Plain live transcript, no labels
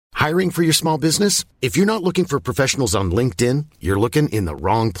Hiring for your small business? If you're not looking for professionals on LinkedIn, you're looking in the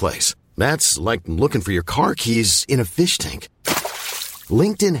wrong place. That's like looking for your car keys in a fish tank.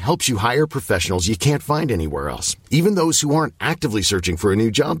 LinkedIn helps you hire professionals you can't find anywhere else, even those who aren't actively searching for a new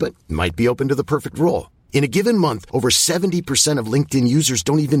job but might be open to the perfect role. In a given month, over 70% of LinkedIn users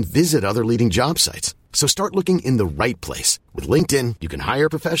don't even visit other leading job sites. So start looking in the right place. With LinkedIn, you can hire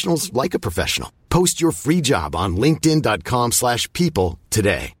professionals like a professional. Post your free job on linkedin.com/people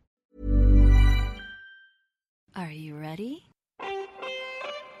today. Are you ready?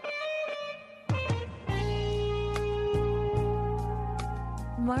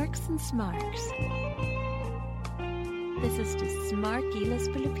 Marks and Smarks. This is the Smart Gilas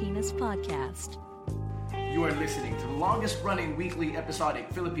Pilipinas podcast. You are listening to the longest-running weekly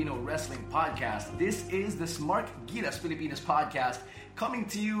episodic Filipino wrestling podcast. This is the Smart Gilas Pilipinas podcast, coming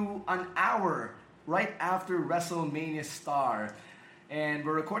to you an hour right after WrestleMania Star. And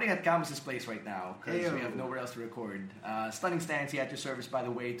we're recording at Camus's place right now because we have nowhere else to record. Stunning Stancy at your service, by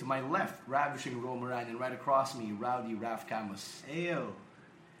the way. To my left, ravishing Romaran, and right across me, rowdy Raf Camus. Ayo.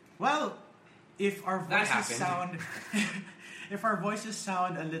 Well, if our voices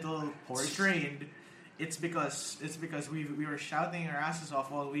sound a little strained, it's because we were shouting our asses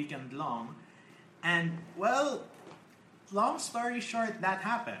off all weekend long, and well, long story short, that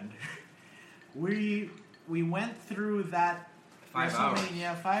happened. We went through that 5 WrestleMania,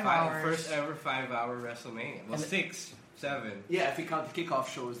 hours. 5 hours. First ever 5-hour WrestleMania. Well, 6, 7. Yeah, if you count the kickoff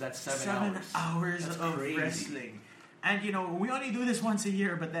shows, that's 7 hours. 7 hours That's of crazy. wrestling. And you know, we only do this once a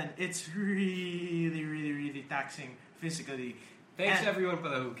year, but then it's really, really, really taxing physically. Thanks to everyone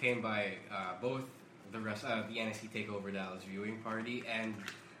who came by both the NXT TakeOver Dallas viewing party and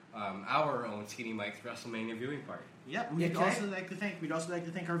our own Skinny Mike's WrestleMania viewing party. Yep, we'd also like to thank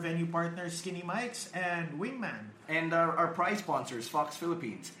our venue partners, Skinny Mike's and Wingman. And our prize sponsors, Fox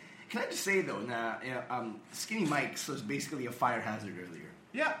Philippines. Can I just say, though, Skinny Mike's was basically a fire hazard earlier.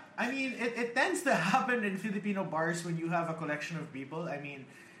 Yeah, I mean, it tends to happen in Filipino bars when you have a collection of people. I mean,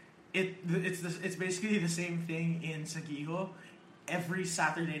 it's basically the same thing in Sagiho every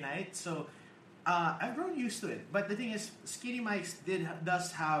Saturday night. So I've grown used to it. But the thing is, Skinny Mike's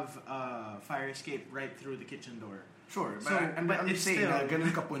does have fire escape right through the kitchen door. Sure, but, so, I'm just saying,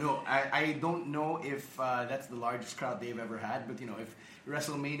 ganun ka puno. I don't know if that's the largest crowd they've ever had, but you know, if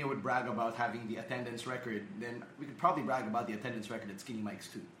WrestleMania would brag about having the attendance record, then we could probably brag about the attendance record at Skinny Mike's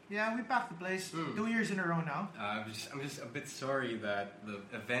too. Yeah, we packed the place 2 years in a row now. I'm just a bit sorry that the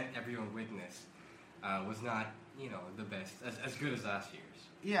event everyone witnessed was not, the best, as good as last year's.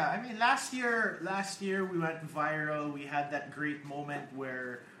 Yeah, I mean, last year we went viral. We had that great moment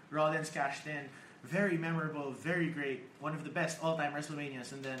where Rollins cashed in. Very memorable, very great. One of the best all-time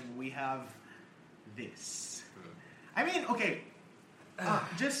WrestleManias. And then we have this. I mean, okay,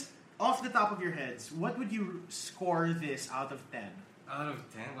 just off the top of your heads, what would you score this out of 10? Out of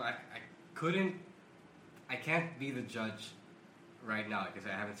 10? Well, I can't be the judge right now because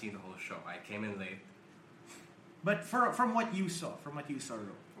I haven't seen the whole show. I came in late. But from what you saw, Ro.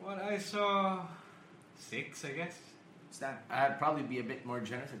 What I saw, 6, I guess. Stan? I'd probably be a bit more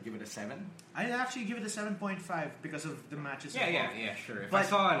generous. I'd give it a 7. I'd actually give it a 7.5 because of the matches. Yeah, sure. If I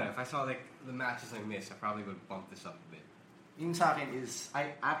saw like the matches I missed, I probably would bump this up a bit. Yung sa akin is,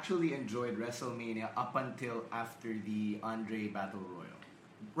 I actually enjoyed WrestleMania up until after the Andre Battle Royal.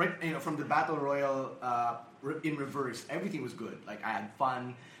 Right, from the Battle Royal in reverse, everything was good. Like, I had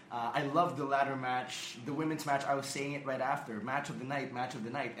fun. I loved the ladder match, the women's match. I was saying it right after, match of the night,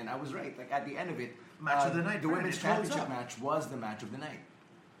 and I was right. Like, at the end of it, match of the night, the women's championship match was the match of the night.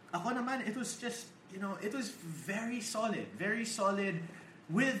 Ako naman, it was just, it was very solid,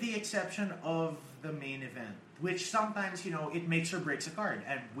 with the exception of the main event, which sometimes, it makes or breaks a card,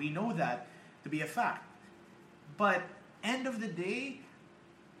 and we know that to be a fact. But end of the day,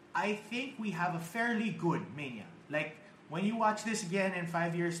 I think we have a fairly good Mania. Like, when you watch this again in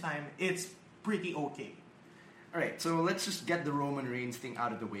 5 years' time, it's pretty okay. Alright, so let's just get the Roman Reigns thing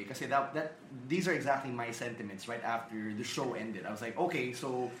out of the way. Kasi these are exactly my sentiments right after the show ended. I was like, okay,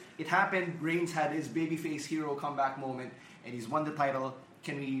 so it happened. Reigns had his babyface hero comeback moment, and he's won the title.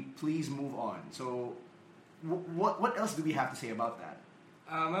 Can we please move on? So, what else do we have to say about that?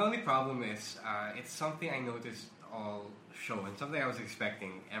 My only problem is, it's something I noticed all show, and something I was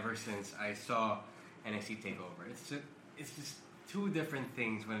expecting ever since I saw NXT TakeOver. It's just two different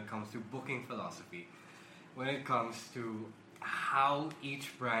things when it comes to booking philosophy, when it comes to how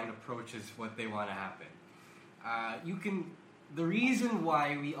each brand approaches what they want to happen. The reason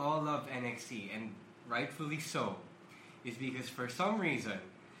why we all love NXT, and rightfully so, is because for some reason,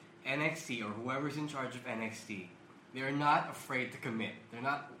 NXT, or whoever's in charge of NXT, they're not afraid to commit. They're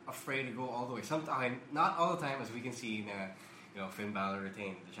not afraid to go all the way. Sometimes, not all the time, as we can see, Finn Balor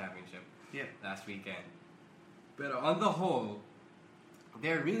retained the championship last weekend. But on the whole,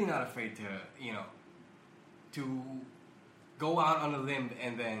 they're really not afraid to go out on a limb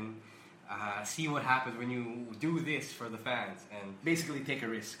and then see what happens when you do this for the fans and basically take a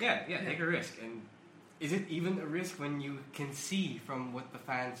risk. Yeah, take a risk. And is it even a risk when you can see from what the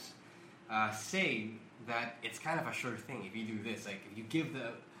fans say that it's kind of a sure thing if you do this? Like if you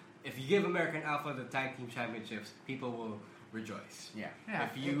give American Alpha the tag team championships, people will rejoice. Yeah.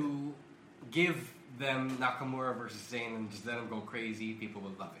 If you give them Nakamura versus Zayn and just let them go crazy, people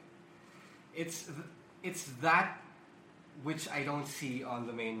will love it. It's that which I don't see on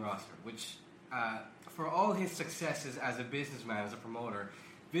the main roster, which for all his successes as a businessman, as a promoter,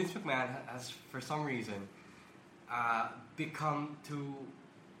 Vince McMahon has, for some reason, become too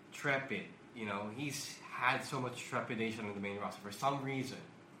trepid. He's had so much trepidation on the main roster for some reason.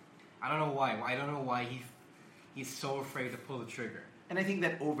 I don't know why. I don't know why he's so afraid to pull the trigger. And I think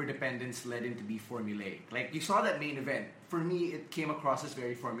that overdependence led him to be formulaic. Like, you saw that main event. For me, it came across as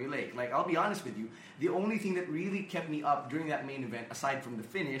very formulaic. Like, I'll be honest with you, the only thing that really kept me up during that main event, aside from the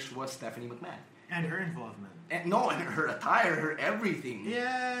finish, was Stephanie McMahon. And her involvement. And her attire, her everything.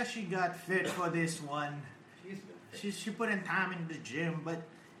 Yeah, she got fit for this one. She put in time in the gym, but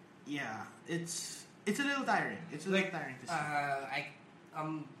yeah, it's a little tiring. It's a little tiring to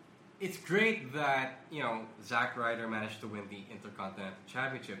see. It's great that Zack Ryder managed to win the Intercontinental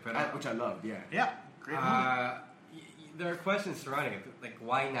Championship, but which I loved. Yeah, great movie. There are questions surrounding it, like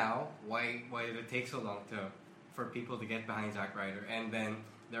why now? Why did it take so long for people to get behind Zack Ryder? And then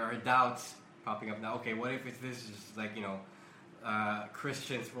there are doubts popping up now. Okay, what if this is just like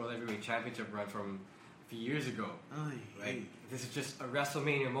Christian's World Heavyweight Championship run from a few years ago? Like this is just a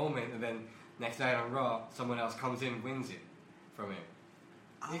WrestleMania moment, and then next night on Raw, someone else comes in and wins it from him.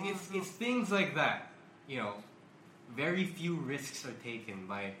 It's things like that. Very few risks are taken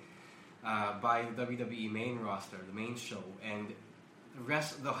by the WWE main roster, the main show, and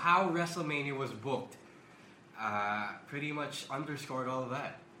how WrestleMania was booked pretty much underscored all of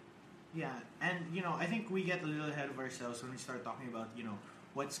that. Yeah, and I think we get a little ahead of ourselves when we start talking about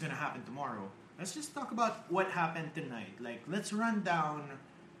what's gonna happen tomorrow. Let's just talk about what happened tonight. Like, let's run down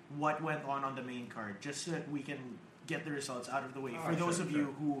what went on the main card, just so that we can get the results out of the way for those of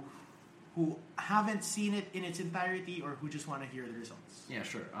you who haven't seen it in its entirety or who just want to hear the results. Yeah,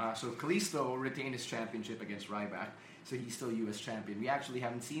 sure. So Kalisto retained his championship against Ryback, so he's still U.S. champion. We actually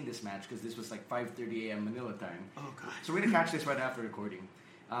haven't seen this match because this was like 5:30 a.m. Manila time. Oh, God. So we're going to catch this right after recording.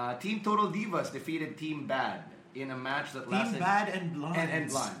 Team Total Divas defeated Team Bad in a match that lasted... Team Bad and Blonde. And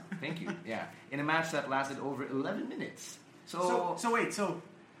Blonde. Thank you. Yeah. In a match that lasted over 11 minutes. So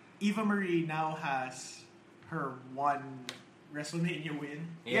Eva Marie now has her one WrestleMania win.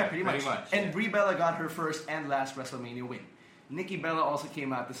 Yeah, pretty much. And yeah. Brie Bella got her first and last WrestleMania win. Nikki Bella also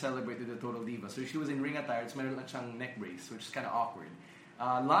came out to celebrate with the Total Diva. So she was in ring attire. It's meron lang siyang neck brace, which is kind of awkward.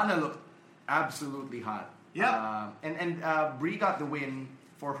 Lana looked absolutely hot. Yeah. And Brie got the win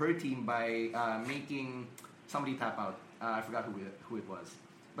for her team by making somebody tap out. I forgot who it was.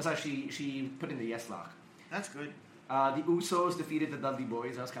 But she put in the yes lock. That's good. The Usos defeated the Dudley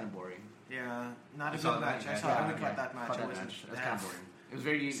Boys. That was kind of boring. Yeah, not a good match. I looked at that match. That was kind of boring. It was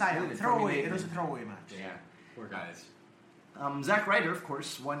very silent. Throwaway. It was a throwaway match. Yeah. Poor guys. Zack Ryder, of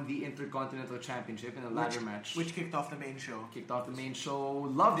course, won the Intercontinental Championship in a ladder match. Which kicked off the main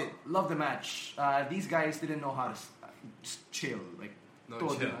show. Loved it. Loved the match. These guys didn't know how to just chill. Like,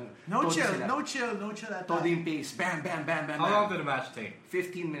 No chill at all. Todo yung pace. Bam, bam, bam, bam, How bam. long did the match take?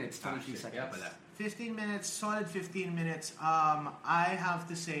 15 minutes, 23 seconds. Yeah, but that. 15 minutes, solid 15 minutes. I have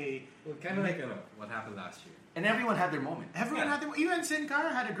to say... Well, kind of like what happened last year. And everyone had their moment. Even Sin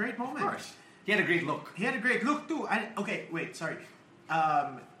Cara had a great moment. Of course. He had a great look. Too. Okay, wait, sorry.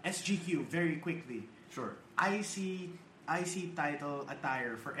 SGQ, very quickly. Sure. IC title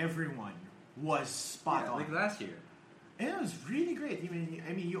attire for everyone was spot on. Like last year. Yeah, it was really great.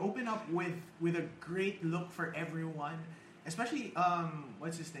 I mean, you open up with a great look for everyone, especially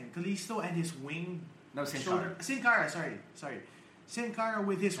what's his name, Kalisto and his wing. No, Sin Cara. Sin Cara, sorry. Sin Cara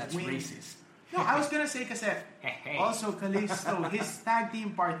with his That's wing. racist. No, I was gonna say kasi also Kalisto, his tag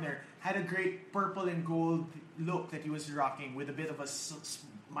team partner, had a great purple and gold look that he was rocking with a bit of a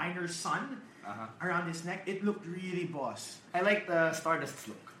minor sun around his neck. It looked really boss. I like the Stardust's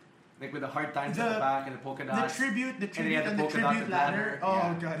look. Like with the hard times at the back and the polka dots. The tribute and the tribute ladder. Oh,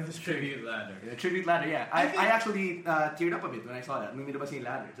 yeah. God, it was Tribute ladder. The tribute ladder, yeah. I actually teared up a bit when I saw that. Nung nilabas yung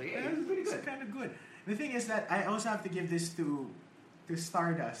ladder. It's like, it was pretty good. It's kind of good. The thing is that I also have to give this to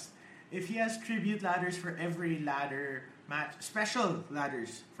Stardust. if he has tribute ladders for every ladder match, special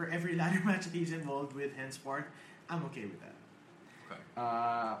ladders for every ladder match that he's involved with henceforth, I'm okay with that.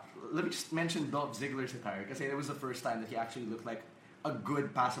 Let me just mention Dolph Ziggler's attire because it was the first time that he actually looked like a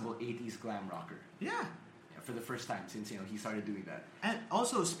good, passable 80s glam rocker. Yeah. For the first time since he started doing that. And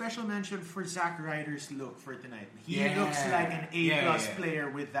also special mention for Zack Ryder's look for tonight. He looks like an A+ player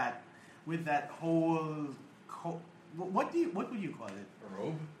with that whole what would you call it?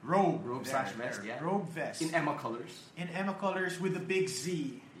 Robe slash vest. Yeah. Robe vest in Emma colors. In Emma colors with the big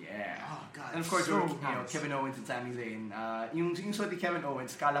Z. Yeah. Oh God. And of course, so Kevin Owens and Sami Zayn. Yung suot ni Kevin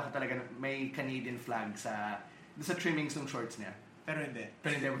Owens, kala ko talaga may Canadian flag sa trimmings ng shorts niya. Pero hindi.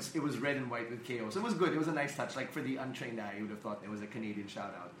 It was red and white with KO. So it was good. It was a nice touch. Like for the untrained eye, you would have thought it was a Canadian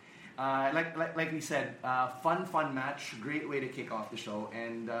shout out. Like we said, fun match. Great way to kick off the show,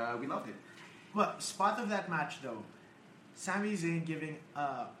 and we loved it. Well, spot of that match though, Sami Zayn giving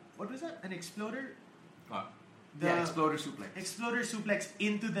what was that? An exploder? Exploder suplex. Exploder suplex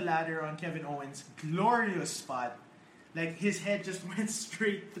into the ladder on Kevin Owens. Glorious spot. Like his head just went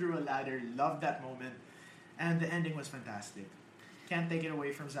straight through a ladder. Loved that moment, and the ending was fantastic. Can't take it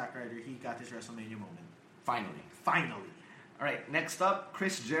away from Zack Ryder. He got his WrestleMania moment. Finally. All right, next up,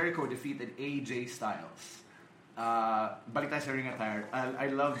 Chris Jericho defeated AJ Styles. Balik tayo sa ring attire. I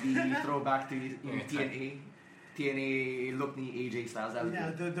love the throwback to yung TNA look ni AJ Styles.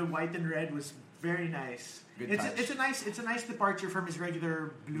 The white and red was very nice. It's a nice departure from his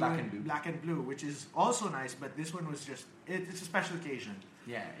regular black and blue, which is also nice. But this one was just it's a special occasion.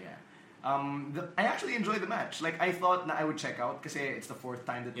 Yeah. I actually enjoyed the match. Like I thought I would check out because it's the fourth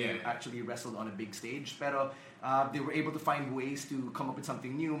time that they actually wrestled on a big stage. Pero they were able to find ways to come up with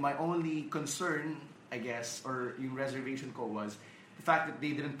something new. My only concern, I guess, or yung reservation ko was the fact that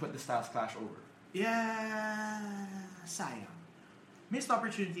they didn't put the Styles Clash over. Yeah, sayang. Missed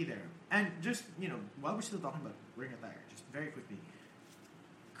opportunity there. And just, while we're still talking about ring attire, just very quickly.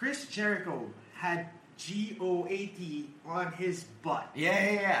 Chris Jericho had GOAT on his butt.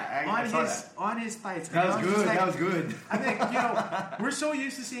 Yeah. I saw that. On his tights. That was good. I think, we're so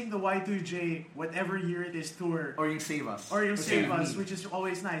used to seeing the Y2J, whatever year it is, tour. Or you Save Us. Which is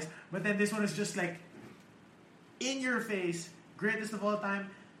always nice. But then this one is just like, in your face, greatest of all time.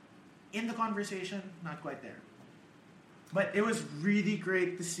 In the conversation, not quite there. But it was really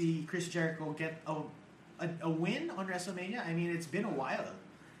great to see Chris Jericho get a win on WrestleMania. I mean, it's been a while.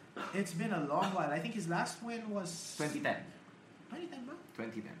 It's been a long while. I think his last win was 2010. 2010, bro?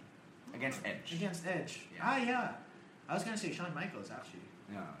 2010. Against Edge. Yeah. I was gonna say Shawn Michaels actually.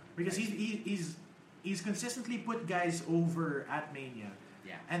 Yeah. Because he's consistently put guys over at Mania.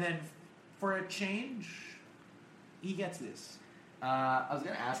 Yeah. And then for a change, he gets this. I was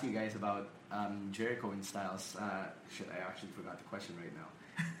gonna ask you guys about Jericho and Styles. Shit, I actually forgot the question right now.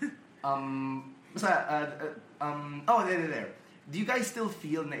 There. Do you guys still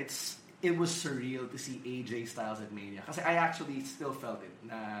feel that it was surreal to see AJ Styles at Mania? Because I actually still felt it.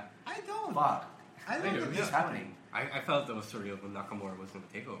 I don't. Fuck. I don't think it's happening. I felt it was surreal when Nakamura was in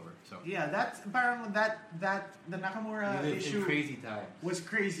the takeover. So yeah, that's apparently that the Nakamura issue crazy times was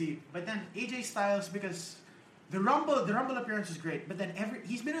crazy. But then AJ Styles, because the Rumble appearance was great, but then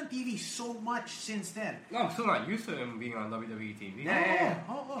he's been on TV so much since then. No, I'm still not used to him being on WWE TV. Yeah.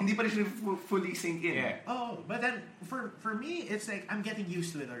 Hindi pa rin siya fully sink in. Yeah. But then for me, it's like I'm getting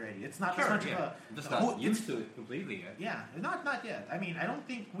used to it already. It's not as much of a... I'm just not used to it completely yet. Yeah, not yet. I mean, I don't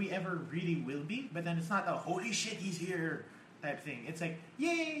think we ever really will be, but then it's not a holy shit, he's here type thing. It's like,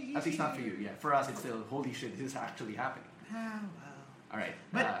 yay, at least not for you, yeah. For us, it's still, holy shit, this is actually happening. Well. All right.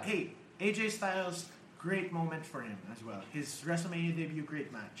 But hey, AJ Styles... Great moment for him as well. His WrestleMania debut,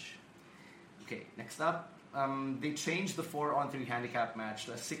 great match. Okay, next up, they changed the 4-on-3 handicap match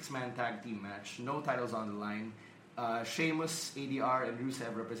to a 6-man tag team match. No titles on the line. Sheamus, ADR, and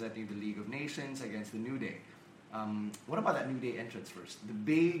Rusev representing the League of Nations against the New Day. What about that New Day entrance first? The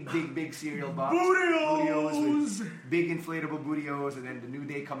big cereal box. Booty-O's! Big inflatable booty-O's, and then the New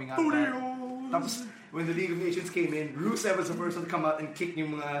Day coming out. Booty-O's! When the League of Nations came in, Rusev was the first one to come out and kick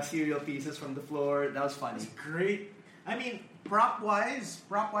yung mga cereal pieces from the floor. That was funny. It's great. I mean, prop-wise,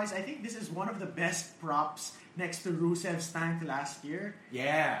 I think this is one of the best props next to Rusev's tank last year.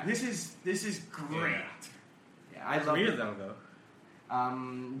 Yeah. This is great. Yeah, I love it. Though.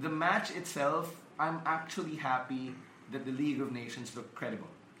 The match itself, I'm actually happy that the League of Nations looked credible.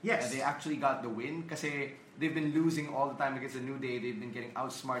 Yes. They actually got the win because they've been losing all the time against the New Day. They've been getting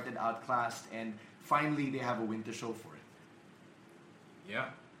outsmarted, outclassed, and finally they have a win to show for it. Yeah.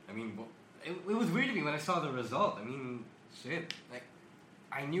 I mean, it was weird to me when I saw the result. I mean, shit. Like,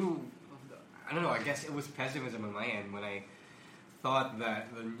 I knew... I don't know, I guess it was pessimism on my end when I thought that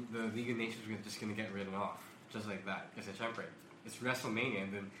the League of Nations was just going to get written off just like that. Because it's WrestleMania,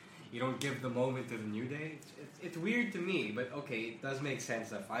 and then you don't give the moment to the New Day. It's weird to me, but okay, it does make sense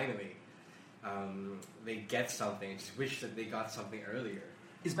that finally they get something. I just wish that they got something earlier.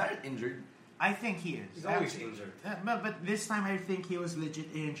 Is Barrett injured? I think he is. He's always injured. But this time I think he was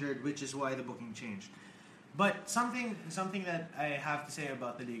legit injured, which is why the booking changed. But something that I have to say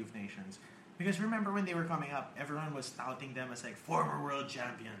about the League of Nations, because remember when they were coming up, everyone was touting them as like former world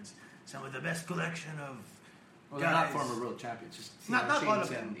champions, some of the best collection of Well, they're not former world champions. Just not all of Sheamus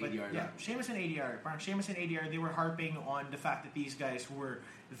them, and but ADR. yeah, Sheamus and ADR. Parang Sheamus and ADR, they were harping on the fact that these guys were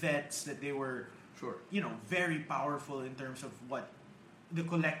vets, that they were, Sure. very powerful in terms of what the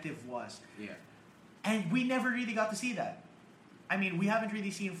collective was. Yeah. And we never really got to see that. I mean, we haven't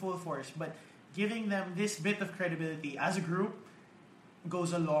really seen full force, but giving them this bit of credibility as a group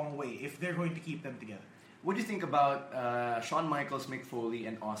goes a long way if they're going to keep them together. What do you think about Shawn Michaels, Mick Foley,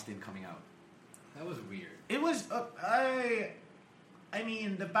 and Austin coming out? That was weird. It was, I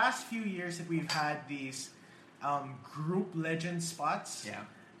mean, the past few years that we've had these group legend spots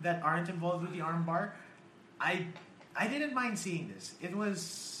that aren't involved with the armbar, I didn't mind seeing this. It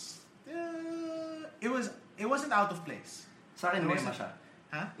wasn't out of place. Sa akin, mema siya.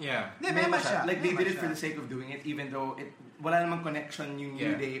 Huh? Yeah. Mema siya. Like, they Mema did it siya. for the sake of doing it, even though wala namang connection yung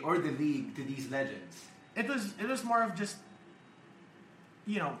New Day or the League to these legends. It was more of just,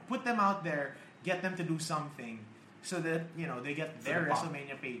 put them out there, get them to do something, so that they get their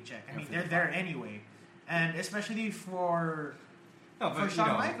WrestleMania paycheck. I mean, they're there anyway, and especially for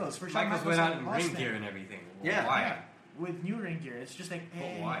Shawn Michaels. For Shawn Michaels went out in Austin. ring gear and everything. Yeah. Why? Yeah, with new ring gear, it's just like,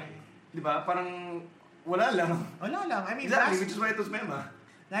 But why? Diba? Parang wala lang. Wala lang. I mean, Exactly, which is why it was mema.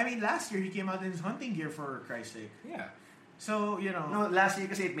 last year he came out in his hunting gear, for Christ's sake. Yeah. So, No, last year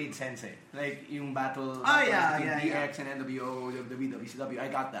kasi it made sense eh. Like, yung battle between DX and NWO, WCW, I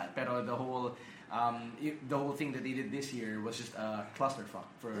got that. Pero the whole thing that they did this year was just a clusterfuck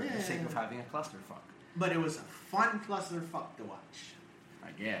for the sake of having a clusterfuck. But it was a fun clusterfuck to watch.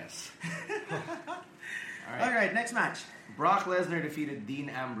 I guess. All right, next match. Brock Lesnar defeated Dean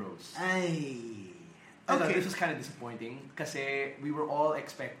Ambrose. I thought this was kind of disappointing kasi we were all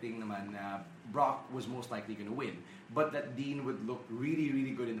expecting naman na Brock was most likely going to win, but that Dean would look really,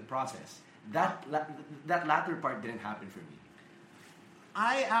 really good in the process. That latter part didn't happen for me.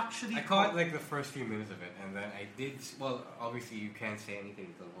 I caught like the first few minutes of it, and then I did. Well, obviously you can't say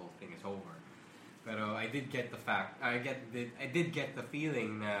anything until the whole thing is over. But I did get the fact. I did get the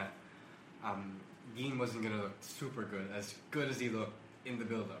feeling that Dean wasn't gonna look super good as he looked in the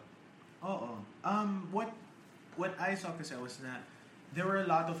build-up. What I saw kasi was that there were a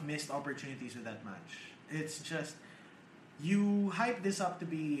lot of missed opportunities with that match. It's just you hype this up to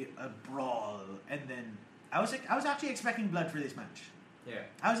be a brawl, and then I was actually expecting blood for this match. Yeah,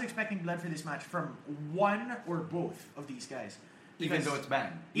 I was expecting blood for this match from one or both of these guys. Even though it's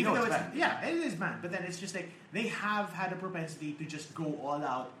banned. Even though it's banned. Yeah, it is banned. But then it's just like they have had a propensity to just go all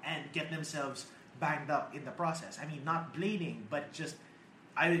out and get themselves banged up in the process. I mean, not bleeding, but just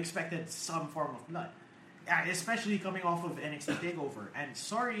I expected some form of blood. Especially coming off of NXT TakeOver. And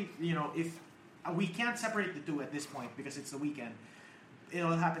sorry, if we can't separate the two at this point because it's the weekend. It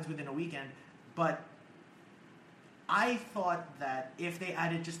all happens within a weekend. But I thought that if they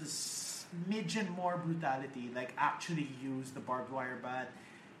added just a smidgen more brutality, like actually use the barbed wire bat,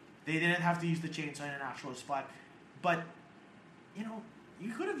 they didn't have to use the chainsaw in an actual spot. But, you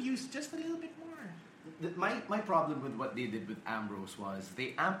could have used just a little bit more. My problem with what they did with Ambrose was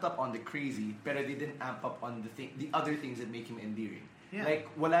they amped up on the crazy, but they didn't amp up on the other things that make him endearing. Yeah. Like,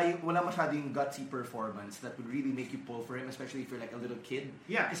 wala masyado yung gutsy performance that would really make you pull for him, especially if you're like a little kid.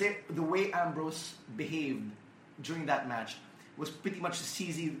 Yeah. Kasi the way Ambrose behaved during that match was pretty much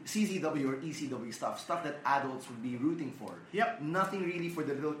CZW or ECW stuff that adults would be rooting for. Yep. Nothing really for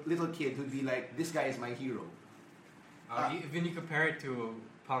the little kid who'd be like, this guy is my hero. When you compare it to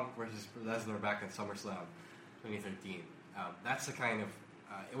Punk versus Lesnar back in SummerSlam 2013, that's the kind of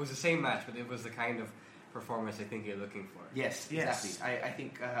it was the same match, but it was the kind of performance I think you're looking for. Yes, exactly. I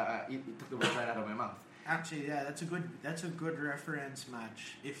think you took the words right out of my mouth. Actually, yeah, that's a good reference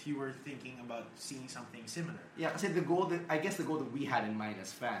match if you were thinking about seeing something similar. Yeah, kasi the goal that we had in mind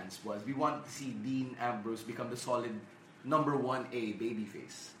as fans was we wanted to see Dean Ambrose become the solid number 1A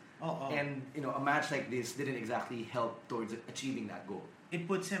babyface. And a match like this didn't exactly help towards achieving that goal. It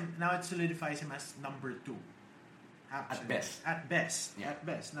solidifies him as number 2. Actually. At best. Yeah. At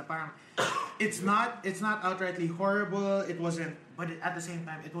best. Na parang, it's not outrightly horrible. It wasn't, but at the same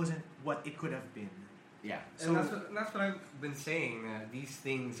time, it wasn't what it could have been. Yeah. So that's what I've been saying. These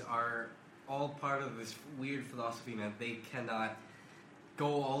things are all part of this weird philosophy that they cannot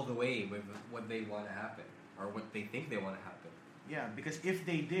go all the way with what they want to happen or what they think they want to happen. Yeah, because if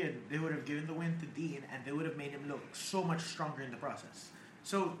they did, they would have given the win to Dean and they would have made him look so much stronger in the process.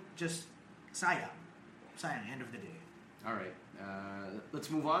 So, just sayang. Sayang, end of the day. All right. Let's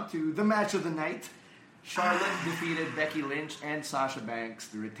move on to the match of the night. Charlotte defeated Becky Lynch and Sasha Banks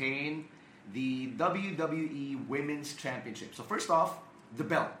to retain the WWE Women's Championship. So first off, the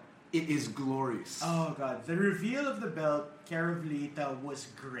belt. It is glorious. Oh God, the reveal of the belt, Cara of Lita, was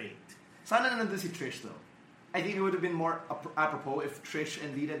great. Sana nandun si Trish though. I think it would have been more apropos if Trish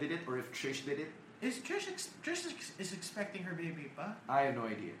and Lita did it, or if Trish did it. Is Trish is expecting her baby pa? I have no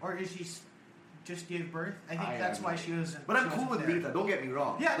idea. Or is she just gave birth? I think that's why she wasn't. But I'm cool with there. Lita. Don't get me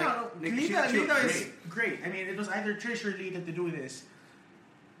wrong. Yeah, Lita is great. great. I mean, it was either Trish or Lita to do this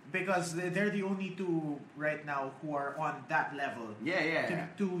because they're the only two right now who are on that level. Yeah.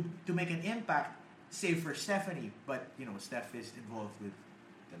 To make an impact, save for Stephanie, but Steph is involved with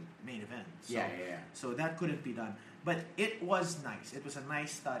the main event. So, Yeah. So that couldn't be done. But it was nice. It was a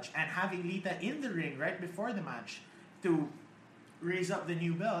nice touch, and having Lita in the ring right before the match to raise up the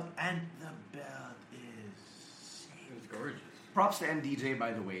new belt, and the belt is It was gorgeous. Props to MDJ,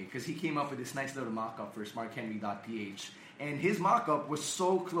 by the way, because he came up with this nice little mock-up for SmartHenry.ph, and his mock-up was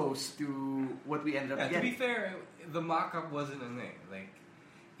so close to what we ended up To getting. be fair, the mock-up wasn't a thing. Like,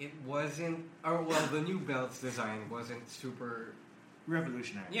 it wasn't... Or, well, the new belt's design wasn't super...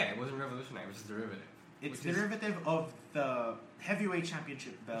 revolutionary. Yeah, it wasn't revolutionary. It was just derivative. It's derivative of the heavyweight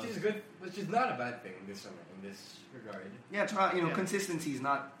championship belt. Which is good. Which is not a bad thing in this regard. Yeah, consistency is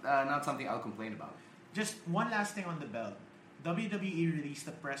not something I'll complain about. Just one last thing on the belt. WWE released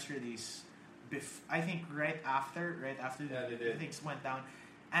a press release, I think right after the things went down,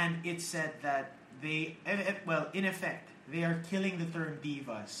 and it said that in effect, they are killing the term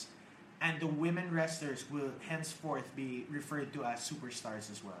divas, and the women wrestlers will henceforth be referred to as superstars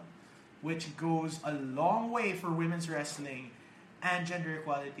as well, which goes a long way for women's wrestling and gender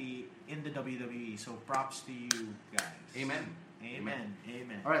equality in the WWE. So props to you guys. Amen.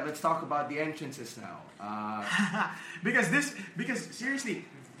 All right, let's talk about the entrances now. because seriously,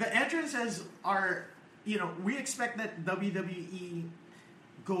 the entrances are, we expect that WWE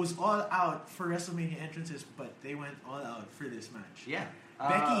goes all out for WrestleMania entrances, but they went all out for this match. Yeah.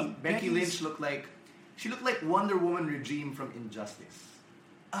 Becky Lynch looked like Wonder Woman Regime from Injustice.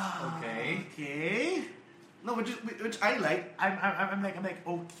 Okay. No, which I like. I'm like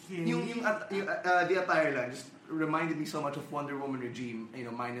okay. The attire line just reminded me so much of Wonder Woman Regime.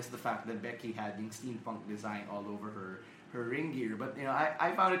 Minus the fact that Becky had the steampunk design all over her ring gear. But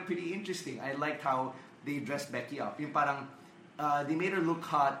I found it pretty interesting. I liked how they dressed Becky up. Yung parang they made her look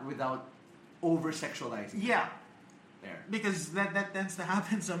hot without over sexualizing. Yeah. There. Because that tends to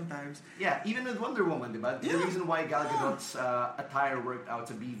happen sometimes. Yeah, even with Wonder Woman, diba? The reason why Gal Gadot's attire worked out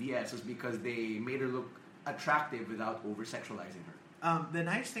to BVS was because they made her look attractive without over-sexualizing her. The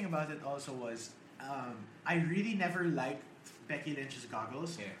nice thing about it also was I really never liked Becky Lynch's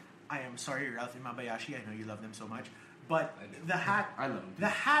goggles. Yeah. I am sorry, Ralphie Mabayashi, I know you love them so much. But the hat, I love them. The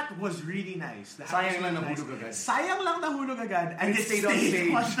hat was really nice. Sayang lang nahulog agad. Sayang lang nahulog agad. And it stayed on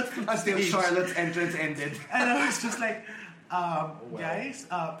stage until stage. Charlotte's entrance ended. And I was just like, guys,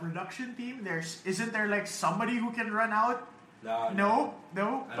 production team, isn't there like somebody who can run out? No. I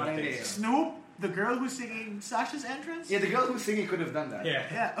don't think so. Snoop, the girl who's singing Sasha's entrance? Yeah, the girl who's singing could have done that.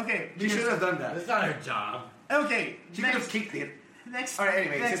 Yeah, okay. She should have done that. That's not her job. Okay. She could have kicked it. Next. All right,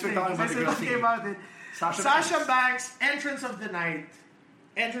 anyway, since we're talking about the girl singing. Sasha Banks, entrance of the night,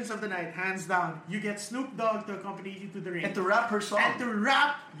 hands down. You get Snoop Dogg to accompany you to the ring. And to rap her song. And to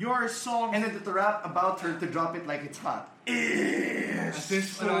rap your song. And then to rap about her to drop it like it's hot. At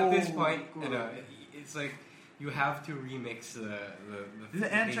this point, it's like you have to remix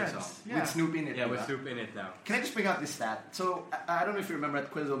the entrance. With Snoop in it. Yeah, with Snoop in it now. Can I just bring out this stat? So, I don't know if you remember at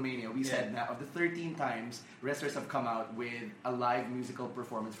WrestleMania, we said that of the 13 times wrestlers have come out with a live musical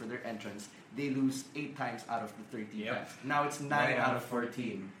performance for their entrance, they lose 8 times out of the 13 times. Now it's 9 out of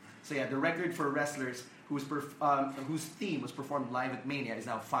 14. So yeah, the record for wrestlers whose theme was performed live at Mania is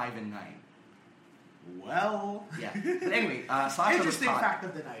now 5 and 9. Well, yeah. But anyway, Sasha interesting looked fact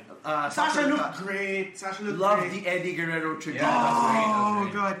of the night. Sasha looked great. Loved the Eddie Guerrero tribute. Oh,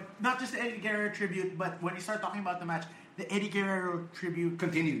 good. Not just the Eddie Guerrero tribute, but when you start talking about the match, the Eddie Guerrero tribute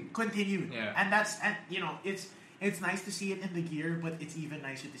continued. Yeah. And it's nice to see it in the gear, but it's even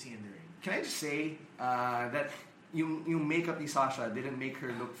nicer to see it in the ring. Can I just say that yung makeup ni Sasha didn't make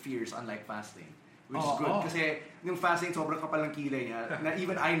her look fierce, unlike Fastlane. Which is good. Kasi yung Fastlane, sobrang kapal ng kilay niya. Na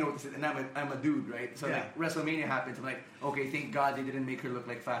even I noticed it, and I'm a dude, right? So like WrestleMania happens, I'm like, okay, thank God they didn't make her look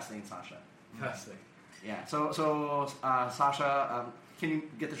like Fastlane Sasha. Fastlane. Yeah. So Sasha, Can you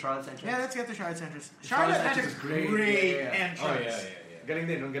get the Charlotte's entrance? Yeah, let's get the Charlotte's entrance. Charlotte's Charlotte had a entrance is great. great Yeah. entrance. Oh yeah. Galing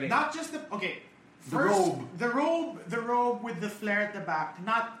din, galing. Not just the The robe. the robe with the flare at the back.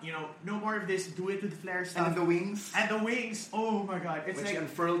 Not no more of this. Do it with flare stuff. And the wings. And the wings. Oh my god, it's When like she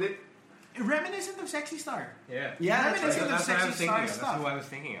unfurled it. reminiscent of Sexy Star. Yeah. Yeah, Reminiscent of That's what I Sexy was thinking Star of. stuff. That's who I was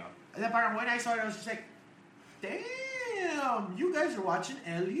thinking of. And then parang when I saw it, I was just like, damn, you guys are watching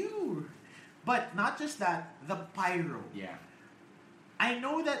LU. But not just that, the pyro. Yeah. I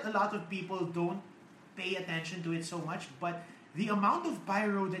know that a lot of people don't pay attention to it so much, but the amount of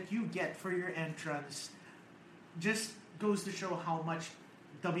pyro that you get for your entrance just goes to show how much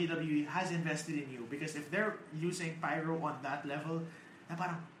WWE has invested in you. Because if they're using pyro on that level, na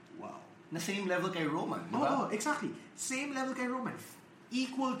parang, wow. Na same level kay Roman, di ba? Oh, exactly. Same level kay Roman.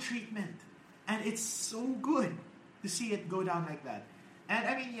 Equal treatment. And it's so good to see it go down like that. And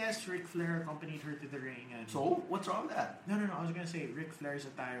I mean, yes, Ric Flair accompanied her to the ring. And So, what's wrong with that? No. I was gonna say Ric Flair's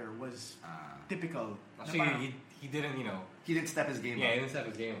attire was typical. Actually, Na parang- he didn't, He didn't step his game Yeah, up. he didn't step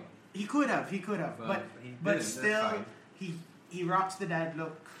his game up. He could have, But he but didn't, still, that's he rocks the dad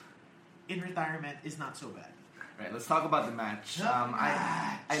look. In retirement is not so bad. Right, let's talk about the match.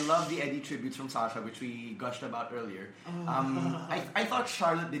 I love the Eddie tributes from Sasha, which we gushed about earlier. I thought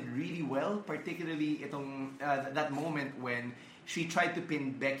Charlotte did really well, particularly that moment when she tried to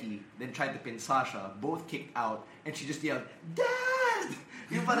pin Becky, then tried to pin Sasha. Both kicked out, and she just yelled, "Dad!"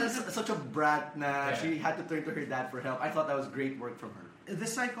 Yung parang such a brat na she had to turn to her dad for help. I thought that was great work from her. The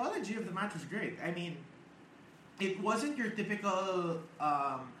psychology of the match was great. I mean, it wasn't your typical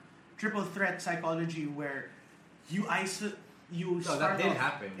triple threat psychology where you that did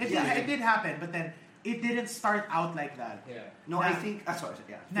happen. It did happen, but then it didn't start out like that. Yeah. No, I think... sorry,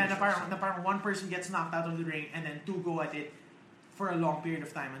 yeah. Na parang one person gets knocked out of the ring and then two go at it for a long period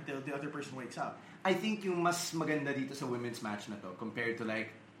of time until the other person wakes up. I think yung mas maganda dito sa women's match na to compared to like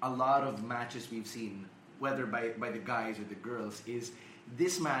a lot of matches we've seen, whether by the guys or the girls, is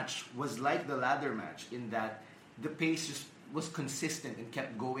this match was like the ladder match in that the pace just was consistent and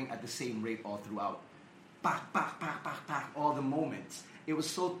kept going at the same rate all throughout. Pak, pak, pak, pak, pak, all the moments. It was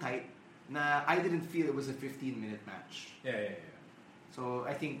so tight na I didn't feel it was a 15-minute match. Yeah. So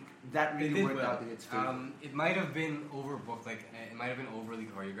I think that really worked out in its favor. It might have been overbooked, like it might have been overly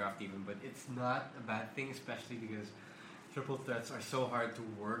choreographed even, but it's not a bad thing, especially because triple threats are so hard to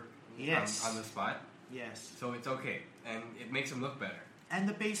work on the spot. Yes. So it's okay, and it makes them look better. And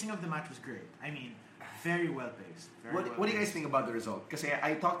the pacing of the match was great. I mean, very well paced. What do you guys think about the result? Because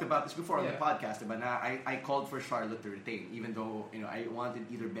I talked about this before on the podcast, but I called for Charlotte to retain, even though I wanted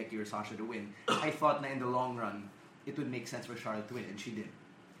either Becky or Sasha to win. I thought in the long run it would make sense for Charlotte to win, and she did.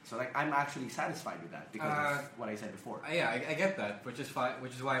 So I'm actually satisfied with that because of what I said before. I get that, which is fine,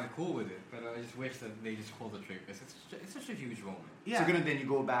 which is why I'm cool with it. But I just wish that they just pulled the trigger because it's such a huge moment. Yeah. So then you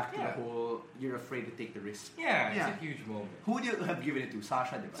go back to the whole you're afraid to take the risk. Yeah, it's a huge moment. Who would you have given it to?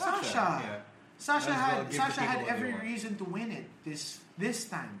 Sasha, diba? Sasha. Yeah. Sasha had people every what they want. reason to win it this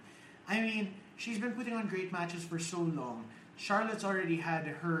time. I mean, she's been putting on great matches for so long. Charlotte's already had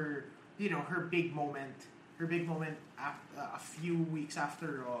her big moment. Her big moment a few weeks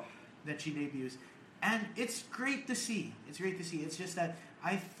after Raw that she debuts, and it's great to see. It's just that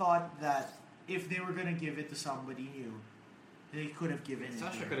I thought that if they were gonna give it to somebody new, they could have given it.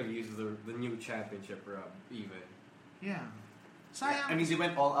 Sasha could have used the new championship rub even. Yeah. I mean, they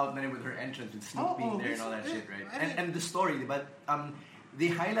went all out then with her entrance with Snoop being there and all that shit, right? And the story, but they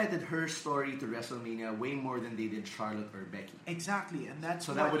highlighted her story to WrestleMania way more than they did Charlotte or Becky. Exactly, and that's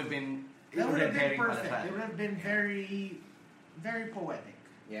so that would have been perfect. It would have been very, very poetic.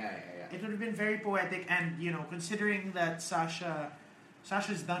 Yeah. It would have been very poetic, and considering that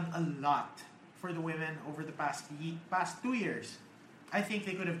Sasha's done a lot for the women over the past 2 years, I think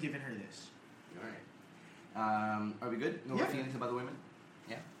they could have given her this. All right. Are we good? No more feelings about the women?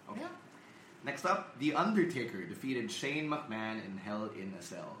 Yeah. Okay. Yeah. Next up, The Undertaker defeated Shane McMahon in Hell in a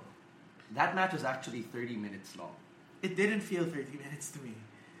Cell. That match was actually 30 minutes long. It didn't feel 30 minutes to me.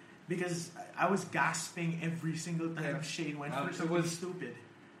 Because I was gasping every single time Shane went for something stupid.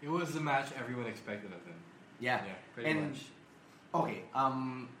 It was the match everyone expected of him. Yeah. Pretty much. Okay,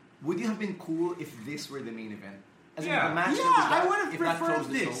 would you have been cool if this were the main event? I would have preferred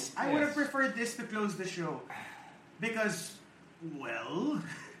this. I would have preferred this to close the show. Because, well,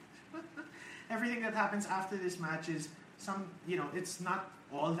 everything that happens after this match is it's not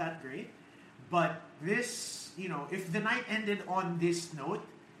all that great. But this, if the night ended on this note,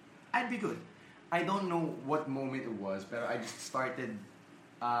 I'd be good. I don't know what moment it was, but I just started...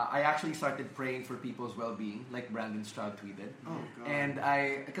 I actually started praying for people's well-being, like Brandon Stroud tweeted. Oh, God. And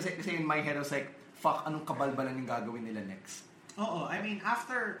kasi in my head, I was like, fuck, anong kabalbalan yung gagawin nila next? I mean,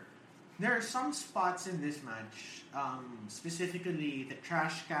 there are some spots in this match, specifically the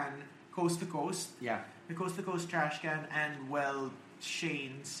trash can coast to coast. Yeah. The coast to coast trash can and,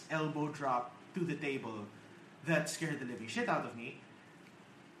 Shane's elbow drop to the table that scared the living shit out of me.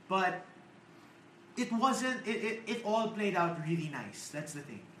 But it wasn't, it all played out really nice. That's the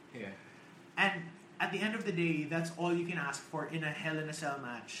thing. Yeah. And at the end of the day, that's all you can ask for in a Hell in a Cell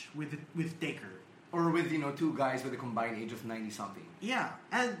match with Taker. Or with, two guys with a combined age of 90-something. Yeah,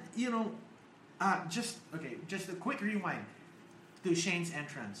 and, just a quick rewind to Shane's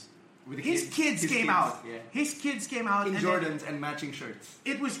entrance. With the His kids came out. Yeah. His kids came out. In and Jordans and matching shirts.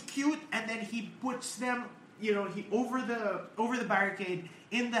 it was cute, and then he puts them, he over the barricade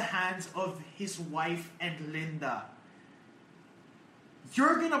in the hands of his wife and Linda.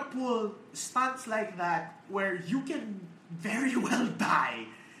 You're gonna pull stunts like that where you can very well die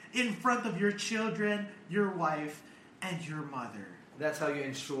in front of your children, your wife, and your mother. That's how you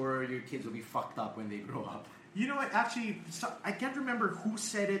ensure your kids will be fucked up when they grow up. You know what? Actually, I can't remember who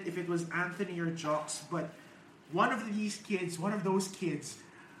said it, if it was Anthony or Jocks, but one of those kids,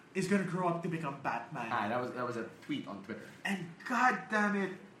 is gonna grow up to become Batman. That was a tweet on Twitter. And god damn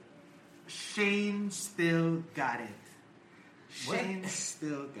it, Shane still got it. Shane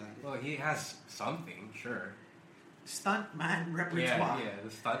still got it. Well, he has something, sure. Stuntman repertoire. Yeah, the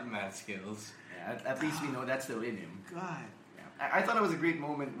stuntman skills. Yeah, at least we know that's still in him. God. Yeah. I thought it was a great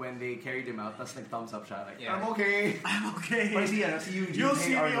moment when they carried him out. That's like thumbs up shot. Like, Yeah. I'm okay. I'm okay. But see you. You'll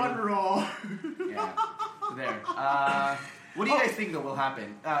see me on Raw. Yeah. So there. What do you guys think that will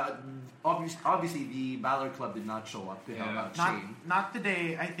happen? Obviously, the Balor Club did not show up to help out Shane. Not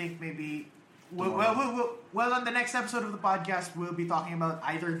today. I think maybe. Well, on the next episode of the podcast, we'll be talking about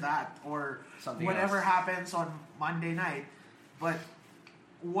either that or Something whatever else. happens on Monday night. But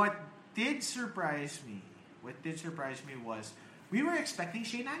what did surprise me was we were expecting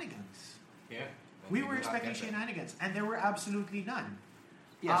shenanigans. Yeah. We were expecting shenanigans, and there were absolutely none.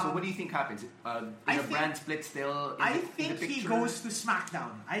 Yeah, so what do you think happens? Is a brand split still I in the think picture? he goes to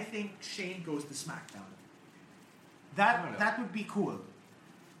SmackDown. I think Shane goes to SmackDown. I don't know. That would be cool.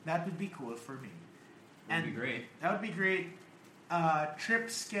 That would be cool for me. That would be great. That would be great.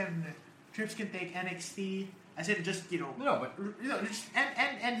 Trips can take NXT as in just No, but just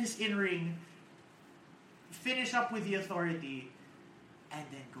and his in ring. Finish up with the Authority, and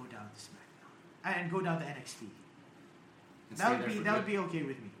then go down to SmackDown and go down to NXT. That would be okay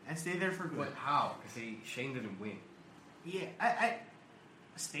with me, and stay there for good. But how? Because Shane didn't win. Yeah,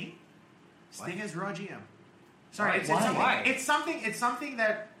 Sting is Raw GM. Sorry, Why? it's something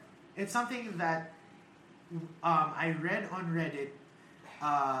that I read on Reddit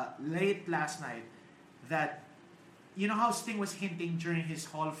late last night, that you know how Sting was hinting during his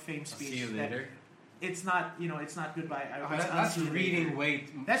Hall of Fame speech See you that later. it's not goodbye. That's reading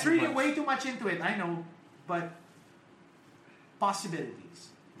way too much into it. I know, but possibilities.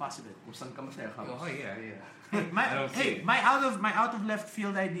 Kung saan ka masaya ka. Oh yeah. My out of left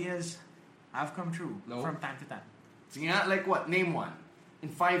field ideas have come true from time to time. So like what? Name one. In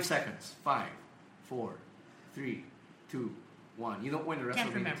 5 seconds. 5, 4, 3, 2, 1. You don't win the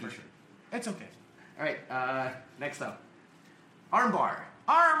Can't WrestleMania remember. t-shirt. It's okay. Alright, next up. Armbar.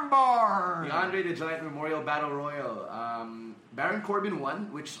 Armbar! The Andre the Giant Memorial Battle Royal. Baron Corbin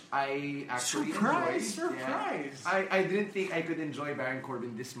won, which I actually enjoyed. Surprise! Yeah. I didn't think I could enjoy Baron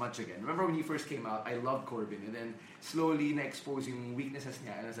Corbin this much again. Remember when he first came out, I loved Corbin. And then slowly na-expose yung weaknesses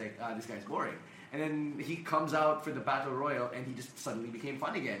niya. And I was like, this guy's boring. And then he comes out for the Battle Royal and he just suddenly became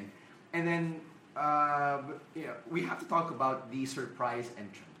fun again. And then, we have to talk about the surprise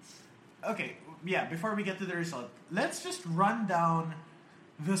entrance. Okay, yeah, before we get to the result, let's just run down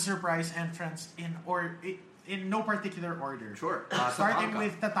the surprise entrance in no particular order. Sure. Starting Tatanka.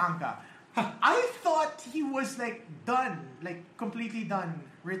 with Tatanka. I thought he was done, completely done,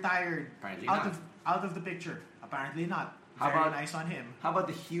 retired, Apparently out of the picture. Apparently not. How Very about- nice on him. How about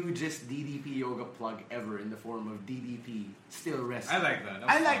the hugest DDP yoga plug ever in the form of DDP still wrestling? I like that.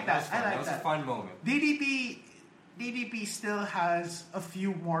 That That was a fun moment. DDP still has a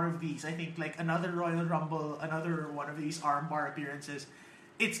few more of these. I think another Royal Rumble, another one of these armbar appearances.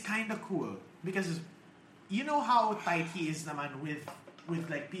 It's kind of cool because you know how tight he is naman with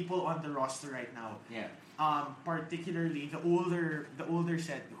people on the roster right now. Yeah. Particularly the older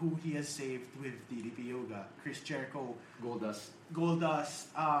set who he has saved with DDP Yoga. Chris Jericho, Goldust.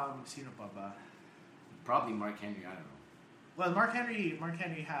 Sino pa ba? Probably Mark Henry, I don't know. Well, Mark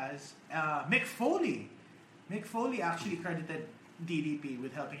Henry has Mick Foley. Mick Foley actually credited DDP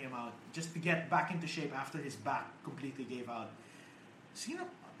with helping him out just to get back into shape after his back completely gave out.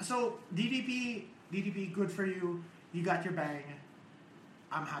 So DDP, good for you. You got your bang.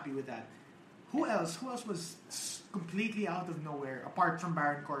 I'm happy with that. Who else? Who else was completely out of nowhere apart from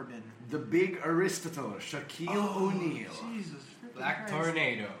Baron Corbin? The big Aristotle, Shaquille O'Neal. Jesus. Black Christ.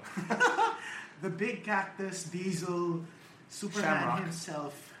 Tornado. The big cactus, Diesel, Superman Shamrock.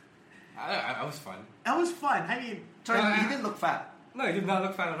 himself. I was fun. That was fun. I mean, Sorry, he didn't look fat. No, he did not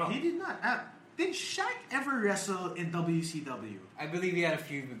look fat at all. he did not. Did Shaq ever wrestle in WCW? I believe he had a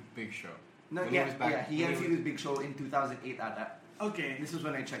feud with Big Show. No, When yeah, was back- he when had a was- few with Big Show in 2008 at that. Okay, This was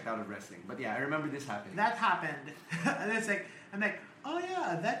when I checked out of wrestling. But yeah, I remember this happening. that happened. And it's like, I'm like, oh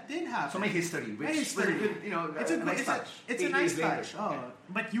yeah, that did happen. So my history, which My history. was a good, It's a, nice it's touch. It's a 8 nice years later. touch. Oh, Yeah.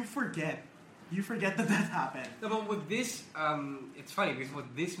 but you forget that happened. No, but with this, it's funny because what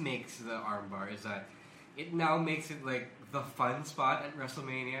this makes the armbar is that it now makes it like the fun spot at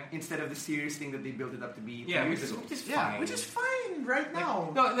WrestleMania. Instead of the serious thing that they built it up to be 2 Yeah, years ago. which is Yeah, fine. which is fine right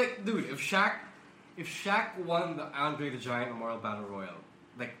now. No, like, dude, if Shaq won the Andre the Giant Memorial Battle Royal,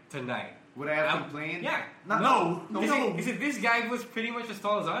 like tonight, Would I have complained? Yeah, No. Is it this guy was pretty much as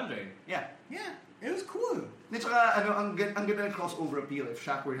tall as Andre? Yeah. Yeah, it was cool. At saka, ang ganda ng crossover appeal if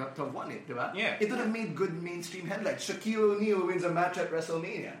Shaq were to have won it, diba? Yeah. It would have made good mainstream headlines. Shaquille O'Neal wins a match at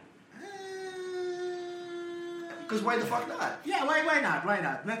WrestleMania. Because why the fuck not? Yeah, why not? Why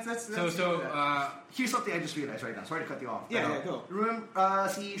not? Let's do that. Here's something I just realized right now. Sorry to cut you off. Yeah, go. Remember,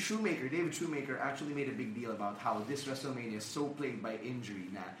 see, David Shoemaker actually made a big deal about how this WrestleMania is so plagued by injury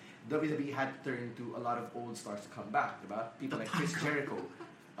na WWE had to turn to a lot of old stars to come back, diba? People like Chris Jericho.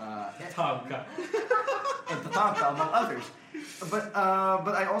 Tonka. And Tatanka, among others. But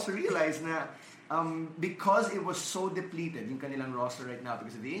I also realized na because it was so depleted yung kanilang roster right now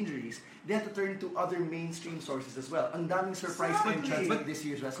because of the injuries, they had to turn to other mainstream sources as well. Ang daming surprise Exactly. entrants like this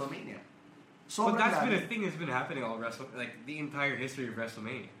year's WrestleMania. But that's dami. been a thing that's been happening all like the entire history of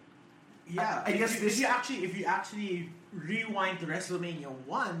WrestleMania. Yeah, I guess if you actually rewind to WrestleMania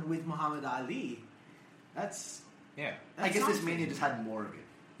 1 with Muhammad Ali, that's Yeah. I guess this something. Mania just had more of it.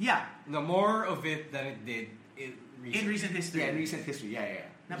 Yeah, No more of it than it did in in recent history. Yeah, in recent history. Yeah.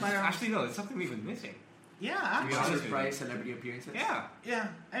 Na parang- Actually, no, it's something we've been missing. yeah, To be actually, honest with Surprise celebrity appearances. Yeah. yeah.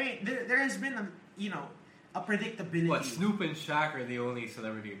 I mean, there has been a predictability. What, Snoop and Shaq are the only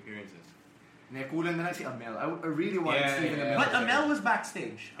celebrity appearances. Kulang na lang si Amel. I really wanted Yeah, Stephen yeah. Amell. But there. Amel was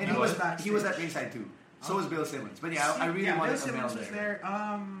backstage. And Amel he was backstage. he was at ringside too. So was Bill Simmons. But yeah, I really yeah, wanted Bill Simmons Amel was there.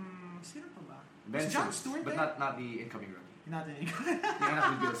 there. Sino pa ba? Ben Was Jon Simmons, Stewart but there? not the incoming rookie. Not any. Yeah, not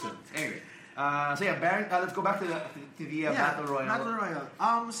with Bill Simmons. Anyway, so yeah, Baron. Let's go back to the Battle Royal. Battle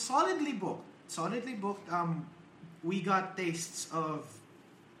Royal. Solidly booked. We got tastes of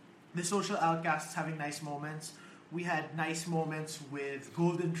the Social Outcasts having nice moments. We had nice moments with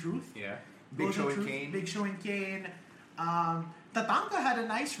Golden Truth. Yeah. Big Show and Truth, Kane. Big Show and Kane. Tatanka had a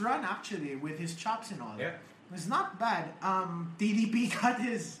nice run actually with his chops and all. Yeah. It was not bad. DDP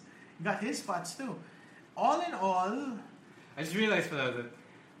got his spots too. All in all, I just realized that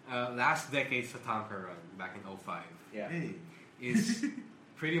last decade's Tatanka run back in 05 Yeah. hey, is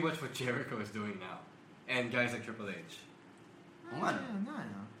pretty much what Jericho is doing now. And guys like Triple H. Ano? no.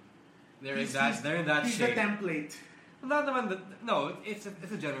 They're in that He's shape. the template. Not the one no, it's a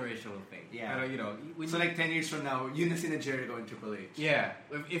generational thing. Yeah. Pero, you know, when So you- like 10 years from now, yun na sina Jericho and Triple H. yeah,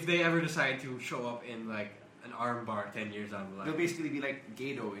 if they ever decide to show up in like an armbar 10 years down the line. They'll basically be like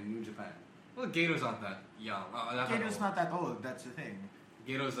Gedo in New Japan. Well, Gato's not that young. Kato's not that old. That's the thing.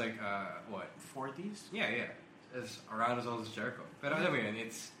 Gato's like what? 40s. Yeah, as around as old as Jericho. But anyway,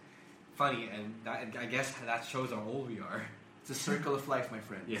 it's funny, and that, I guess that shows how old we are. It's a circle of life, my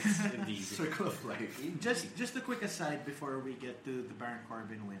friend. Yes, indeed. Circle of life. Just a quick aside before we get to the Baron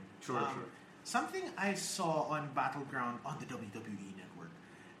Corbin win. Sure. Something I saw on Battleground on the WWE Network,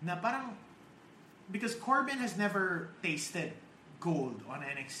 na parang because Corbin has never tasted gold on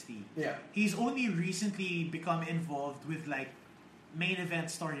NXT. Yeah. He's only recently become involved with like main event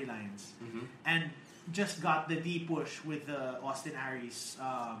storylines and just got the D push with the Austin Aries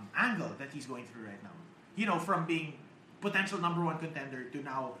angle that he's going through right now. You know, from being potential #1 contender to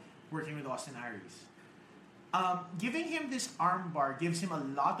now working with Austin Aries. Giving him this armbar gives him a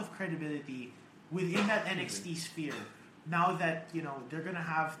lot of credibility within that NXT sphere. Now that, you know, they're going to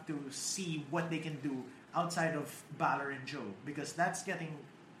have to see what they can do outside of Balor and Joe, because that's getting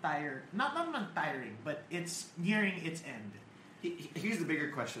not tiring, but it's nearing its end. Here's the bigger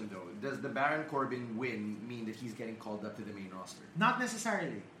question, though. Does the Baron Corbin win mean that he's getting called up to the main roster? Not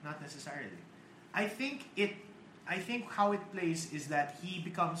necessarily. I think how it plays is that he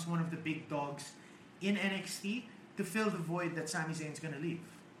becomes one of the big dogs in NXT to fill the void that Sami Zayn's going to leave.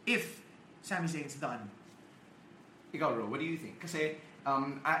 If Sami Zayn's done. Ikaw, Ro, what do you think? Kasi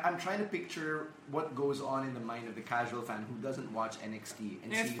I'm trying to picture what goes on in the mind of the casual fan who doesn't watch NXT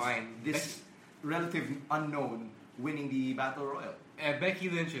and sees this relative unknown winning the Battle Royal. Becky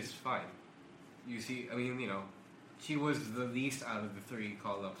Lynch is fine. You see, I mean, she was the least out of the 3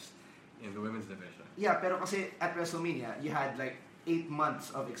 call-ups in the women's division. Yeah, pero kasi at WrestleMania, you had like 8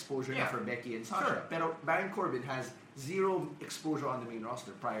 months of exposure for Becky and Sasha. Sure. Pero Baron Corbin has 0 exposure on the main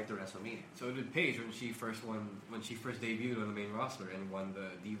roster prior to WrestleMania. So did Paige when she first debuted on the main roster and won the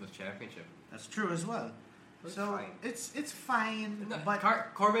Divas Championship. That's true as well. It's so fine. it's fine, No, but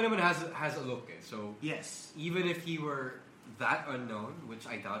Corbin has a look. So yes, even if he were that unknown, which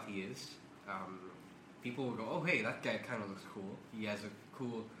I doubt he is, people will go, "Oh, hey, that guy kind of looks cool. He has a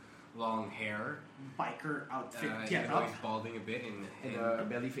cool long hair, biker outfit. even though he's balding a bit and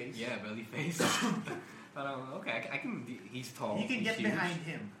belly face. Yeah, belly face. But okay, I can. He's tall. You can he's get huge. behind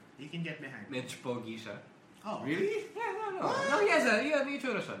him. You can get behind him. Medyo pogi siya. Oh, Really? Yeah, no. What? No, he has may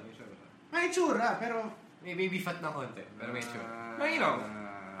itsura siya. may tsura, pero Maybe fat na konti, pero may itsura. But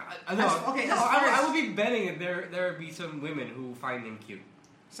I would be betting that there would be some women who find him cute.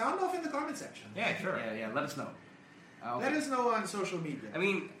 sound off in the comment section. Yeah, sure. Yeah, let us know. Let us know on social media. I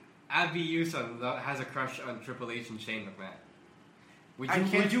mean, Abby Yuson has a crush on Triple H and Shane McMahon.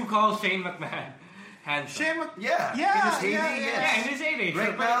 Would you call Shane McMahon handsome? Yeah. Yeah, In his heyday, yeah, yes. Yeah, in his heyday.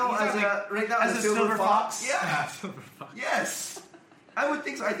 Right now, as a silver fox. Yeah. Silver fox. Yes. I would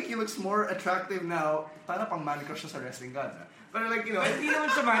think so. I think he looks more attractive now. Para pang man crush siya sa wrestling gods. But like, Hindi naman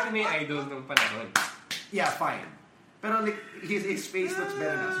siya matinee idol nung panahon. yeah, fine. But like, his face looks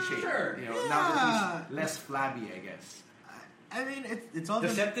better now si Shane. Sure. Now that he's less flabby, I guess. I mean, it's all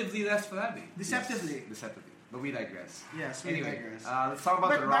Deceptively less flabby. deceptively. Yes, deceptively. But we digress. Yes, we Anyway, digress. let's talk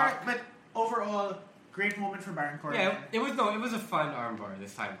about The Rock. But overall, great moment for Baron Corbin. Yeah, it was a fun armbar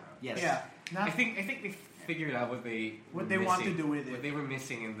this time around. Yes. Yeah. I think they figured out what they What were they want to missing- do with it. What they were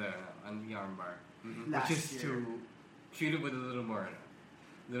missing on the armbar, Last which is year. to treat it with a little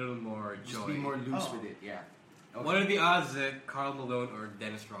more Just joy. be more loose Oh. with it. Yeah. Okay. What are the odds that Karl Malone or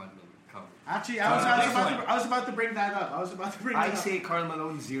Dennis Rodman come? Actually, next I was about to bring that up. I say Karl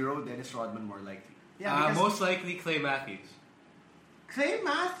Malone 0, Dennis Rodman more likely. yeah, because Most likely Clay Matthews. Clay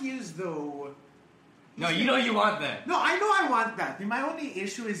Matthews, though. No, you know you want that. No, I know I want that. My only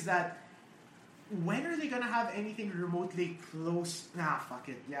issue is that when are they gonna have anything remotely close? Nah, fuck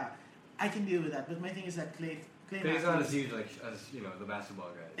it. Yeah, I can deal with that. But my thing is that Clay Clay's Matthews, not as huge as the basketball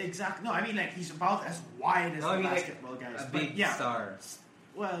guy. exactly. No, I mean like he's about as wide as No, I the mean like basketball guys. a But big yeah, star.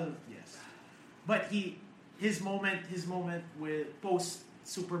 well, yes. But his moment with post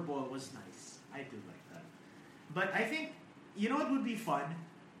Super Bowl was nice. I do like that. But I think you know what would be fun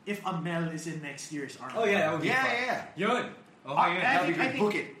if Amel is in next year's arm. Oh yeah, that would be fun. Yeah. Yun. Oh I yeah. that'd be think- good.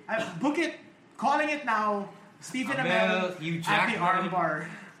 Book it. Book it. Calling it now. Stephen Amell Hugh at the Jackman. armbar.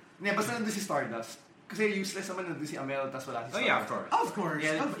 Yeah, basta nandun si Stardust. Kasi useless naman nandun si Amel, tas wala si Oh Stardust. yeah, of course. Of course.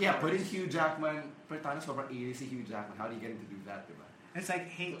 Yeah, put in Hugh Jackman. Pero tayo sobrang easy si Hugh Jackman. How do you get him to do that, diba? It's like,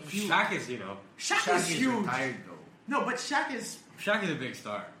 hey, Hugh. Shaq is Shaq is huge. retired though. No, but Shaq is a big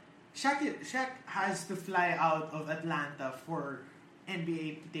star. Shaq has to fly out of Atlanta for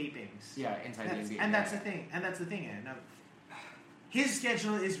NBA tapings. Yeah, inside the NBA. And that's the thing. Now, his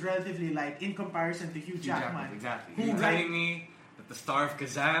schedule is relatively light in comparison to Hugh Jackman. Exactly. You're telling me that the star of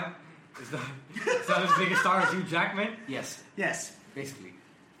Kazam is not as big a star as Hugh Jackman? Yes, Yes. basically.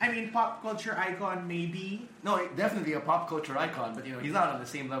 I mean, pop culture icon, maybe. No, definitely a pop culture icon, but he's not on the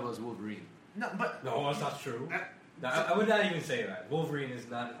same level as Wolverine. No, but No, that's not true. I would not even say that. Wolverine is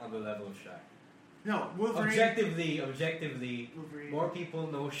not on the level of Shaq. no, Wolverine. Objectively, Wolverine. more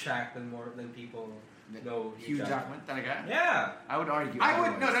people know Shaq than people know Hugh Jackman, talaga? Yeah, I would argue. I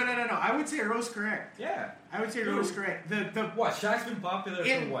would no. otherwise. I would say Rose correct. yeah. I would say Dude. Rose correct. The What? Shaq's been popular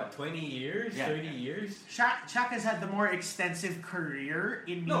In- for what? 20 years? Yeah. 30 years? Shaq has had the more extensive career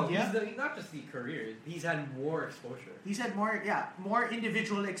in No, media. not just the career. He's had more exposure. He's had more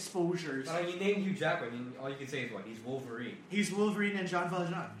individual exposures. But when you name Hugh Jackman, all you can say is what? He's Wolverine. He's Wolverine and Jean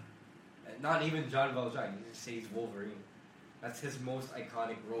Valjean. Not even John Valjean. You just say he's Wolverine. That's his most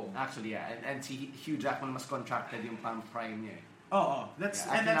iconic role. Actually, yeah. And see, Hugh Jackman mas contracted yung prime niya. That's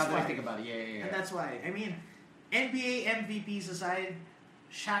Yeah, and that's now that I why. think about it, yeah. And that's why. I mean, NBA MVPs aside,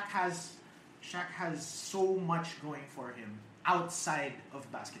 Shaq has so much going for him outside of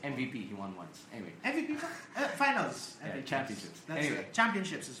basketball. MVP, he won once. Anyway. MVP finals. Yeah, MVPs. championships. That's Anyway. it.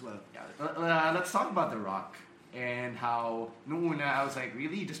 Championships as well. Yeah, let's talk about The Rock and how nung una I was like,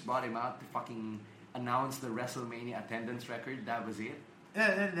 really, you just brought him out to fucking announce the WrestleMania attendance record? That was it?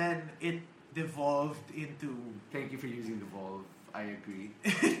 And then it devolved into Thank you for using the Volve. I agree.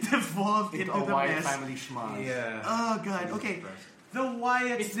 it devolved Into into a the wide mess. family schmaz. Yeah. Oh god. Okay. The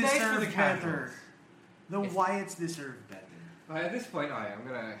Wyatts It's nice for the deserve casuals. better. The Wyatts deserve better. But at this point, alright, I'm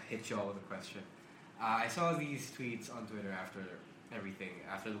gonna hit you all with a question. I saw these tweets on Twitter after everything,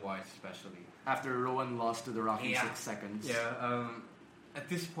 after the Wyatts especially. After Rowan lost to The Rock in Yeah. 6 seconds. Yeah, at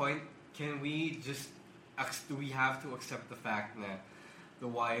this point, can we just... do we have to accept the fact that the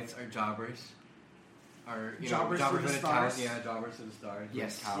Wyatts are jobbers? Or, Jobbers to the when it stars? counts. Yeah, jobbers to the stars. when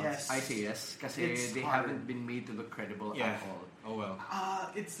Yes. it counts. Yes. I say yes, because It's they hard. haven't been made to look credible Yeah. at all. Oh well.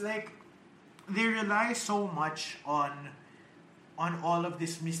 It's like they rely so much on all of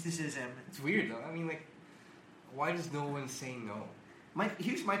this mysticism. It's weird though. I mean, like, why does no one say no?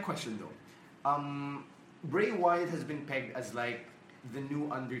 Here's my question though. Bray Wyatt has been pegged as like the new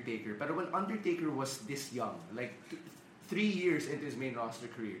Undertaker, but when Undertaker was this young, like 3 years into his main roster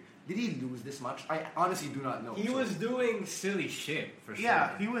career, did he lose this much? I honestly do not know. He So- was doing silly shit for sure.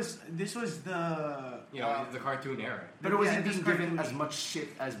 Yeah, this was the the cartoon era. but was Yeah, he it was being given cartoony. as much shit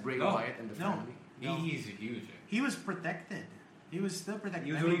as Bray No. Wyatt and the No. family? No. He's huge. he was protected. He was still protected.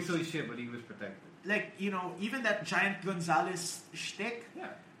 He was I doing mean, silly shit, but he was protected. like, even that Giant Gonzalez shtick, Yeah.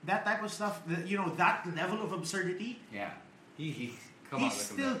 that type of stuff, that level of absurdity, Yeah. He he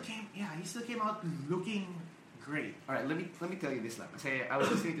still came out looking great. All right, let me tell you this. Like, say I was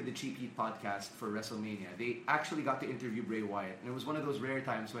listening to the Cheap Heat podcast for WrestleMania. They actually got to interview Bray Wyatt, and it was one of those rare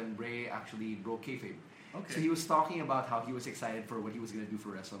times when Bray actually broke kayfabe. Okay. So he was talking about how he was excited for what he was going to do for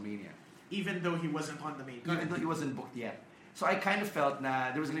WrestleMania, Even though he wasn't on the main card. even though he wasn't booked yet. So I kind of felt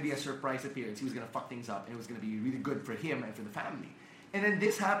there was going to be a surprise appearance. He was going to fuck things up, and it was going to be really good for him and for the family. And then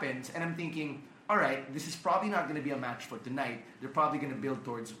this happens, and I'm thinking, all right, this is probably not going to be a match for tonight. They're probably going to build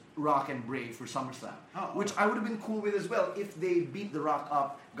towards Rock and Bray for SummerSlam, which I would have been cool with as well if they beat The Rock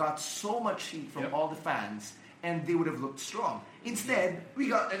up, got so much heat from Yep. all the fans, and they would have looked strong. Instead, we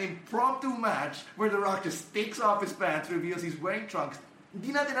got an impromptu match where The Rock just takes off his pants, reveals he's wearing trunks.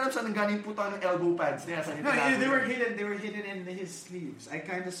 Hindi natin alam saan nanggaling puta ng elbow pads niya. Saan No, niya they were tinago. hidden. They were hidden in his sleeves. I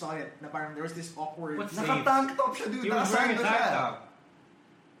kind of saw it. Na parang there was this awkward. What's Naka-tank top siya, dude. He was wearing a Nakasando tank siya. top.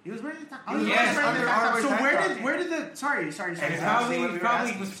 He was wearing a tank. Yes, under armor So tank where top. did the sorry. And Exactly what we were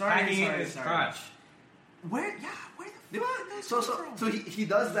probably asking. was Sorry, packing in sorry, his sorry. crotch. Where the Diba? So he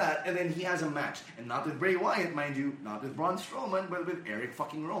does that, and then he has a match, and not with Bray Wyatt, mind you, not with Braun Strowman, but with Eric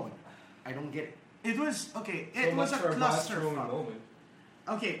fucking Rowan. I don't get it. It was okay. So It was much a for a Braun cluster. Strowman moment.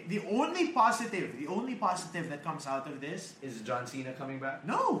 Okay, the only positive that comes out of this, Is John Cena coming back?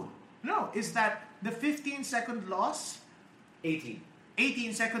 no, is that the 15-second loss,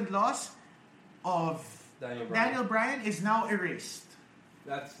 18-second loss of Daniel Bryan. Daniel Bryan is now erased.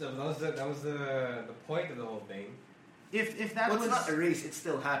 That was the point of the whole thing. If that Well, was it's not a race. It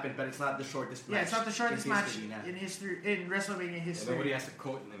still happened, but it's not the shortest match. yeah, it's not the shortest in match history, nah. in history in WrestleMania And history. nobody has to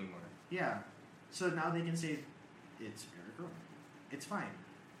quote it anymore. Yeah, so now they can say it's Eric Rowan. It's fine.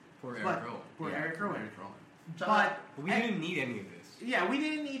 Poor But- Eric Rowan. Poor Yeah, Eric Rowan. Eric Rowan. But But we didn't need any of this. yeah, we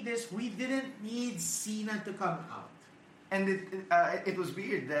didn't need this. We didn't need Cena to come out. And it was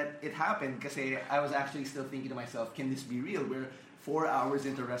weird that it happened because I was actually still thinking to myself, can this be real? We're 4 hours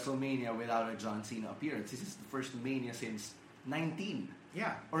into WrestleMania without a John Cena appearance. This is the first Mania since 19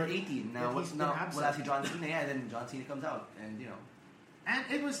 Yeah, or 18. Now That what's he's been now? absent. Well, I see John Cena, yeah, and then John Cena comes out, and and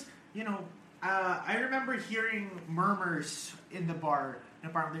it was I remember hearing murmurs in the bar. Na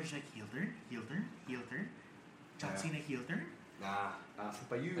parang there's like heel turn. John Yeah. Cena heel turn. Nah. Asa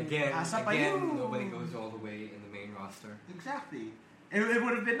pa you. Asa pa you. Nobody goes all the way in the main roster. Exactly. It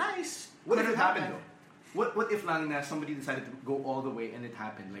would have been nice. What if Could it have happened though? What if lang na somebody decided to go all the way and it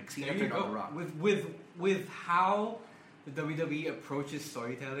happened? Like Cena There you turned on go. The Rock. With how the WWE approaches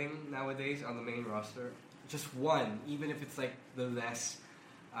storytelling nowadays on the main roster, just one, even if it's like the less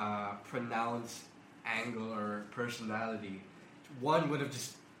pronounced angle or personality, one would have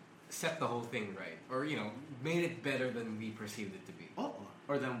just set the whole thing right, or made it better than we perceived it to be. Oh,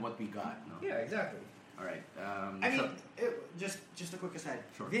 Or than what we got. No? Yeah, exactly. All right. I mean, just a quick aside.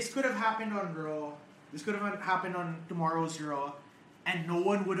 Sure. This could have happened on Raw. This could have happened on tomorrow's Raw, and no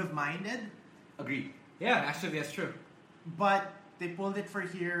one would have minded. agreed. Yeah, actually, that's true. But they pulled it for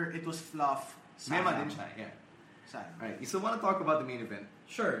here. It was fluff. Mema din siya, yeah. Sad. All right. You still want to talk about the main event?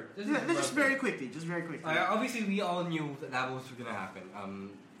 Sure. Just very quickly. Obviously, we all knew that was going to happen.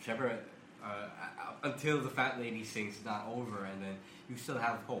 Syempre, until the fat lady sings not over, and then you still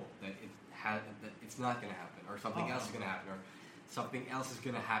have hope that that it's not going to happen, or something else is going to happen, or something else is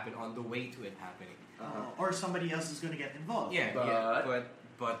going to happen on the way to it happening. Or somebody else is going to get involved. Yeah,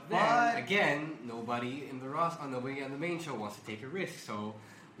 but then again, nobody in the nobody on the main show wants to take a risk. So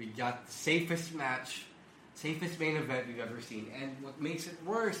we got the safest main event we've ever seen. And what makes it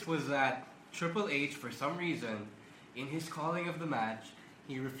worse was that Triple H, for some reason, in his calling of the match,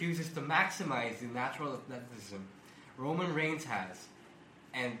 he refuses to maximize the natural athleticism Roman Reigns has.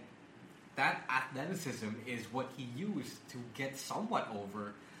 And that athleticism is what he used to get somewhat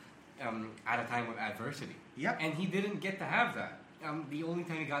over at a time of adversity. Yep. And he didn't get to have that. The only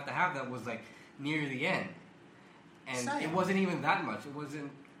time he got to have that was like near the end. And it wasn't even that much. It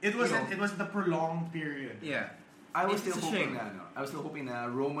wasn't. It wasn't the prolonged period. Yeah. I was It's still a shame. hoping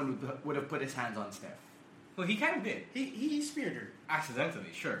that Roman would have put his hands on Steph. Well, he kind of did. He speared her. Accidentally,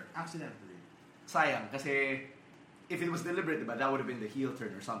 sure. Accidentally. Sayang, kasi if it was deliberate, diba, that would have been the heel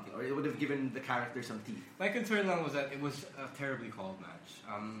turn or something, or it would have given the character some teeth. My concern now was that it was a terribly called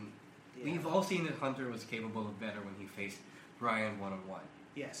match. We've all seen that Hunter was capable of better when he faced Bryan one-on-one.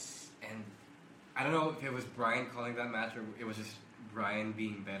 Yes. And I don't know if it was Bryan calling that match or it was just Bryan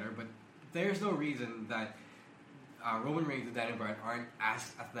being better, but there's no reason that Roman Reigns and Daniel Bryan aren't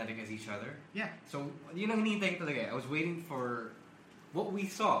as athletic as each other. Yeah. So, hinihintay ko talaga. I was waiting for what we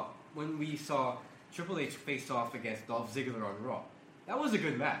saw when we saw Triple H face off against Dolph Ziggler on Raw. That was a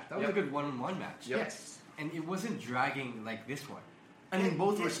good match. That was a good one-on-one match. Yep. Yes. And it wasn't dragging like this one. I mean,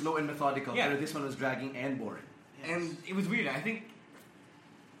 both were slow and methodical, Yeah. but this one was dragging and boring. Yes. And it was weird.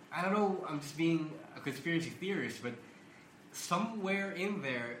 I don't know, I'm just being a conspiracy theorist, but somewhere in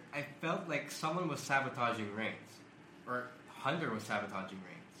there, I felt like someone was sabotaging Reigns. Or Hunter was sabotaging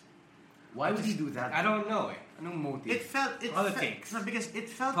Reigns. Why would he do that? I don't know. Anong motive? It felt Politics. No, because it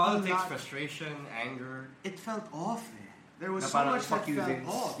felt Politics, a lot, frustration, anger. It felt off. There was Na so parang, much fuck that you, felt Vince.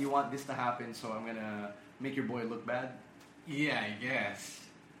 off. You want this to happen, so I'm gonna make your boy look bad. Yeah, I guess.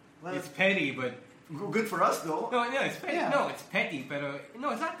 Well, It's petty, but... Good for us, though. No, it's petty. Yeah. No, it's petty, but... no,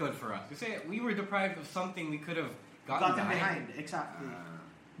 it's not good for us. You say we were deprived of something we could have gotten behind. Exactly.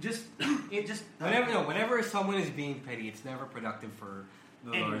 Whenever someone is being petty, it's never productive for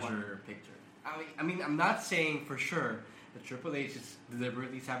the Anyone. larger picture. I mean, I'm not saying for sure that Triple H is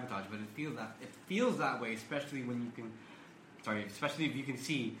deliberately sabotaged, but it feels that way, especially if you can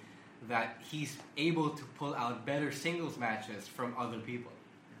see that he's able to pull out better singles matches from other people.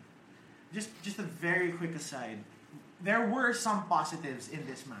 Just a very quick aside. There were some positives in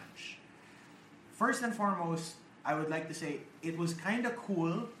this match. First and foremost, I would like to say it was kind of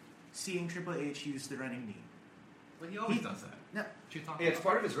cool seeing Triple H use the running knee. But he always does that. No, Yeah, It's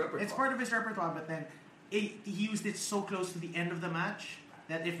part of his repertoire. it's part of his repertoire, but then he used it so close to the end of the match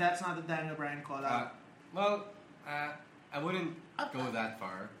that if that's not the Daniel Bryan call out, I wouldn't go that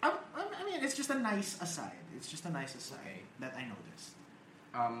far. I mean, it's just a nice aside. Okay. That I noticed.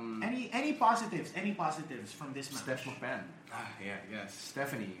 Any positives from this match? Steph McMahon. Yeah, yes.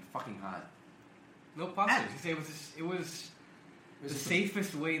 Stephanie, fucking hot. No positives. It was the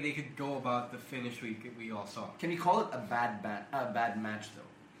safest way they could go about the finish we all saw. Can you call it a bad match, though?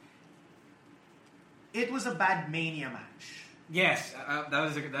 It was a bad Mania match. Yes, that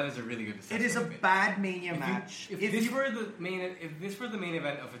is a really good assessment. It is a of it. bad Mania match. If this were the main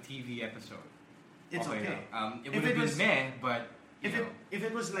event of a TV episode, it's okay. It would have been meh, but if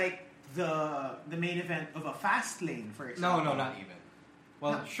it was like the main event of a fast lane, for example. no, not even.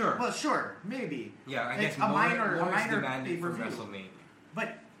 Well, sure. Well, sure, maybe. Yeah, I Like guess a minor is demanded for pay-per-view. WrestleMania. But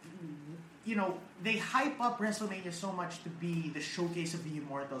they hype up WrestleMania so much to be the showcase of the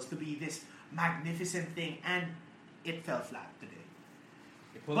Immortals, to be this magnificent thing, and it fell flat today.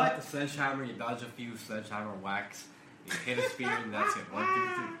 You pull out the sledgehammer, you dodge a few sledgehammer whacks, you hit a spear, and that's it. 1, 2,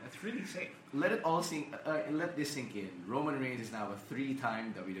 3. That's really safe. Let this sink in. Roman Reigns is now a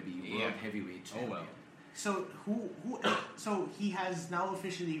 3-time WWE World Heavyweight Champion. Oh well. So so he has now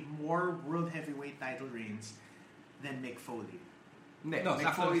officially more World Heavyweight title reigns than Mick Foley. No,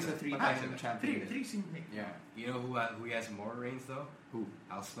 Mick Foley's a three- 3-time champion. Three seems Mick. Yeah. You know who has more reigns though? Who?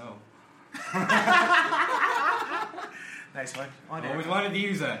 Al Snow. Nice one. On I air. always wanted to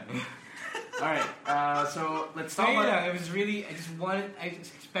use that. All right. So let's So talk about. it was really. I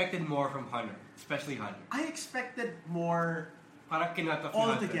just expected more from Hunter, especially Hunter. I expected more Parang kinatoff ni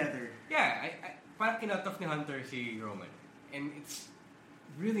Hunter. altogether. Yeah, parang kinatoff ni Hunter si Roman, and it's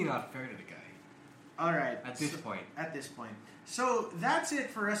really not fair to the guy. All right. At this point. At this point. So that's it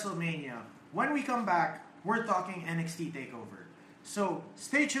for WrestleMania. When we come back, we're talking NXT TakeOver. So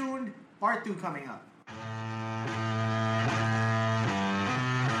stay tuned. Part 2 coming up.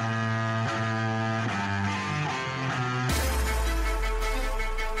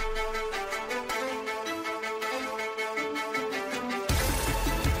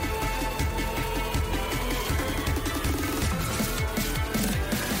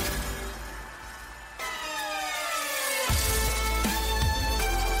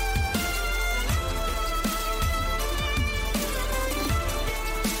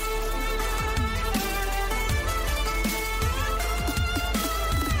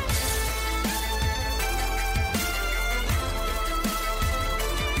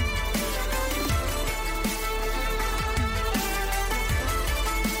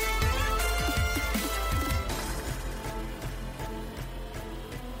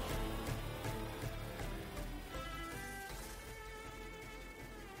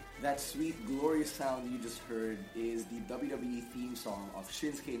 that sweet, glorious sound you just heard is the WWE theme song of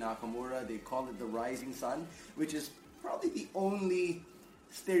Shinsuke Nakamura. They call it the Rising Sun, which is probably the only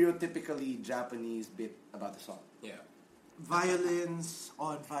stereotypically Japanese bit about the song. Yeah. Violins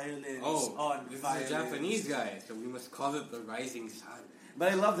on violins on this violins. is a Japanese guy, so we must call it the Rising Sun.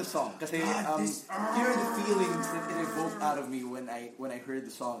 But I love the song because here are the feelings that it evoked out of me when I heard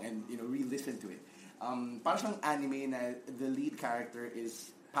the song and re-listened to it. Parang siyang anime na the lead character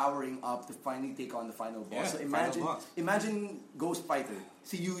is powering up to finally take on the final boss. Yeah, so imagine Ghost Fighter.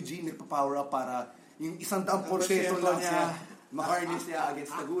 Si Eugene nagpa-power up para yung 100% lang siya makarnis niya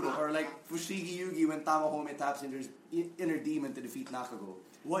against Taguro. Or like Fushigi Yugi when Tamahome taps into his inner demon to defeat Nakago.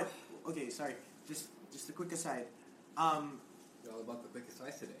 What? Okay, sorry. Just a quick aside. You're all about the quickest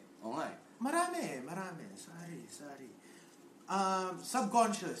size today. Oo nga. Marami. Sorry.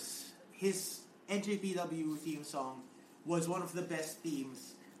 Subconscious. His NJPW theme song was one of the best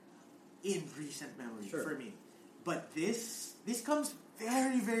themes in recent memory for me. But this comes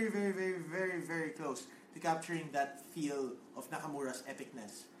very, very, very, very, very, very close to capturing that feel of Nakamura's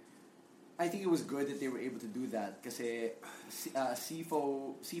epicness. I think it was good that they were able to do that because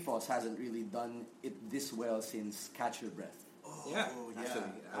CFOS hasn't really done it this well since Catch Your Breath.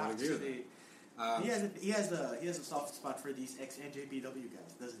 Actually, I would agree with that. He has a soft spot for these ex-NJPW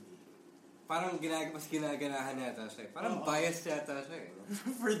guys, doesn't he? Parang mas ginaganahan yata siya. Parang biased yata siya.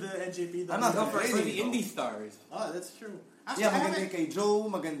 For the NJPW. I'm not For the indie stars. Oh, that's true. Actually, Yeah, maganda yung kay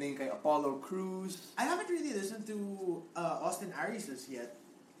Joe, maganda yung kay Apollo Crews. I haven't really listened to Austin Aries yet.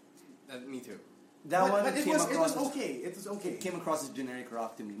 Me too. But it was okay. It was okay. It came across as generic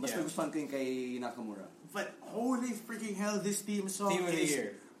rock to me. Mas nagustuhan ko yung kay Nakamura. But holy freaking hell, this theme song Theme of the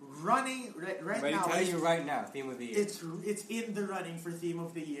year. Running right now. I'm telling you right now, theme of the year. It's in the running for theme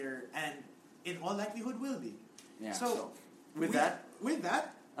of the year, and in all likelihood will be. Yeah. So with that,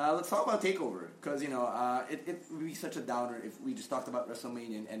 let's talk about Takeover because it would be such a downer if we just talked about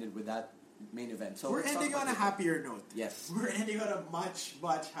WrestleMania and ended with that main event. So we're ending on a happier note. Yes, we're ending on a much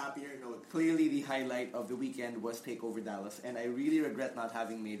happier note. Clearly, the highlight of the weekend was Takeover Dallas, and I really regret not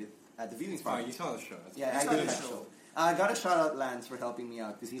having made it at the viewing party. Oh, you saw the show. I did the show. I got a shout out Lance for helping me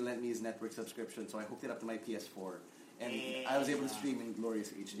out because he lent me his network subscription, so I hooked it up to my PS4, and I was able to stream in glorious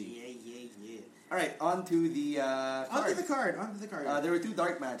HD. Yeah. All right, on to the card. Onto the card. There were two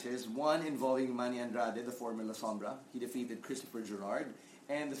dark matches. One involving Manny Andrade, the former La Sombra. He defeated Christopher Gerard.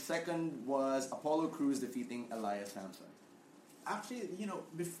 And the second was Apollo Crews defeating Elias Samson. Actually,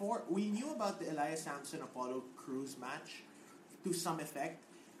 before we knew about the Elias Samson Apollo Crews match to some effect.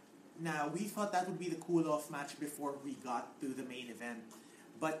 Now, we thought that would be the cool-off match before we got to the main event.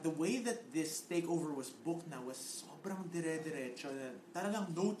 But the way that this takeover was booked now was sobrang dire-diretso.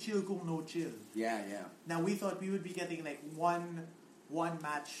 Talagang no chill kung no chill. Yeah. Now, we thought we would be getting like one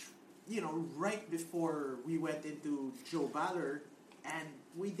match, right before we went into Joe Balor. And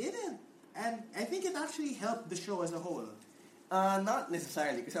we didn't. And I think it actually helped the show as a whole. Not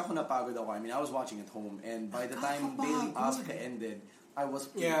necessarily, because ako napagod ako. I mean, I was watching at home, and by the time Bailey Asuka ended, I was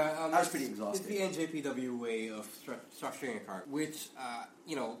pretty exhausted. It's the NJPW way of structuring a card, which,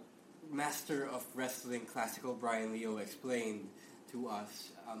 master of wrestling classical Brian Leo explained to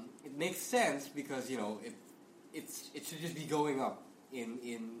us. It makes sense because, it should just be going up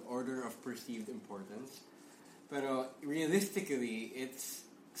in order of perceived importance. But realistically, it's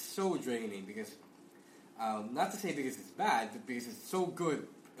so draining because, not to say because it's bad, but because it's so good,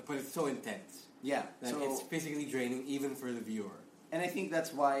 but it's so intense. Yeah. That it's physically draining even for the viewer. And I think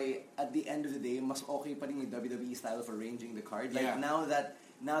that's why, at the end of the day, mas okay pa rin yung WWE style of arranging the card. Like, now that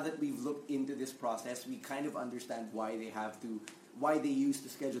we've looked into this process, we kind of understand why they used to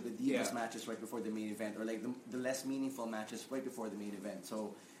schedule the Divas matches right before the main event, or like the less meaningful matches right before the main event.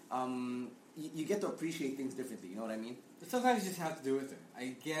 So, you get to appreciate things differently, you know what I mean? Sometimes you just have to do it.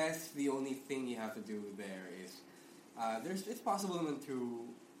 I guess the only thing you have to do there is it's possible to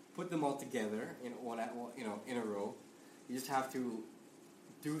put them all together in a row. You just have to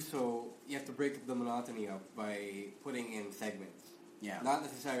do so. You have to break the monotony up by putting in segments. Yeah. Not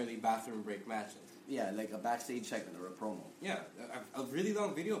necessarily bathroom break matches. Yeah, like a backstage segment or a promo. Yeah, a really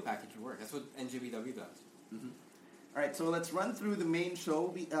long video package would work. That's what NJPW does. Mm-hmm. All right, so let's run through the main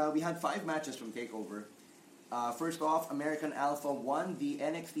show. We had 5 matches from TakeOver. First off, American Alpha won the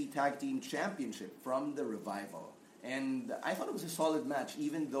NXT Tag Team Championship from the Revival. And I thought it was a solid match,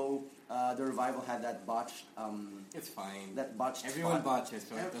 even though the Revival had that botched... it's fine. That botched Everyone spot. botches,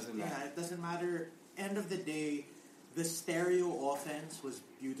 so it doesn't matter. Yeah, it doesn't matter. End of the day, the stereo offense was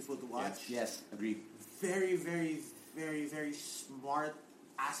beautiful to watch. Yes, agreed. Very, very, very, very smart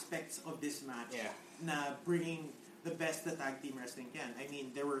aspects of this match. Yeah. Na bringing the best the tag team wrestling can. I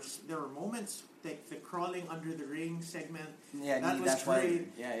mean, there were moments like the crawling under the ring segment. Yeah, that was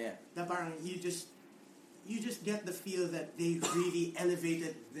great. Yeah. That parang you just get the feel that they really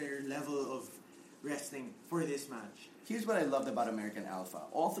elevated their level of wrestling for this match. Here's what I loved about American Alpha.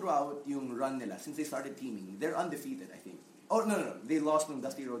 All throughout yung run nila, since they started teaming, they're undefeated, I think. Oh, no. They lost from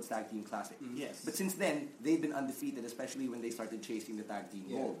Dusty Rhodes Tag Team Classic. Yes. But since then, they've been undefeated, especially when they started chasing the tag team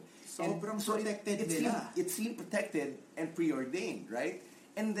gold. Sobrang protected nila. It seemed protected and preordained, right?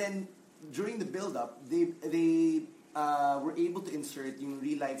 And then, during the build-up, they were able to insert yung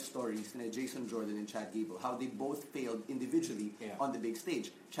real-life stories in Jason Jordan and Chad Gable, how they both failed individually on the big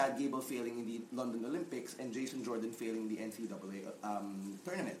stage. Chad Gable failing in the London Olympics and Jason Jordan failing the NCAA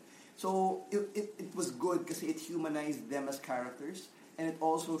tournament. So it was good because it humanized them as characters, and it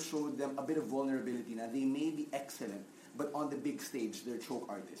also showed them a bit of vulnerability. Now, they may be excellent, but on the big stage, they're choke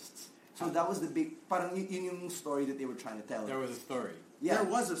artists. So that was the big, parang yun yung story that they were trying to tell. There was a story. Yeah.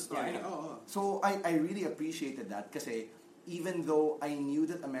 There was a story. Yeah, So I really appreciated that kasi even though I knew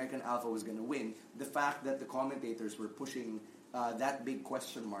that American Alpha was going to win, the fact that the commentators were pushing that big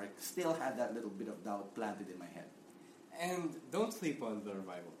question mark still had that little bit of doubt planted in my head. And don't sleep on the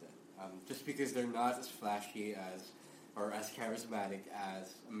Revival then. Just because they're not as flashy or as charismatic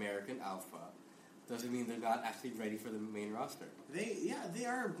as American Alpha doesn't mean they're not actually ready for the main roster. They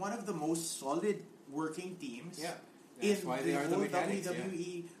are one of the most solid working teams. Yeah. In That's why the they are the whole mechanics,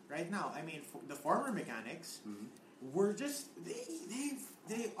 WWE right now. I mean, the former mechanics were just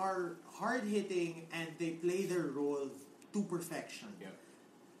they are hard hitting and they play their role to perfection. Yeah.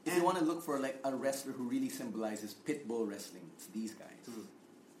 If you want to look for like a wrestler who really symbolizes pitbull wrestling, it's these guys.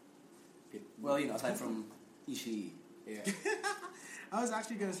 Well, aside from Ishii. Yeah. I was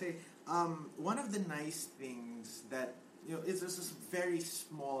actually going to say, one of the nice things that, it's just this very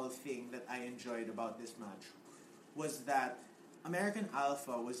small thing that I enjoyed about this match was that American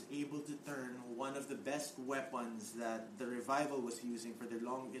Alpha was able to turn one of the best weapons that the Revival was using for the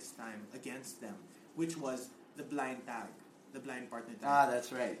longest time against them, which was the blind tag, the blind partner tag. Ah,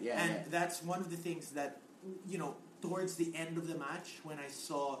 that's right. Yeah. And that's one of the things that, towards the end of the match, when I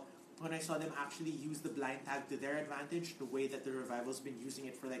saw them actually use the blind tag to their advantage, the way that the Revival's been using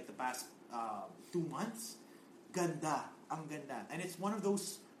it for like the past 2 months, ganda, ang ganda. And it's one of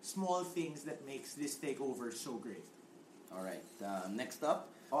those small things that makes this takeover so great. All right. Next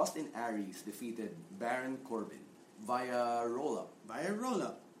up, Austin Aries defeated Baron Corbin via roll-up.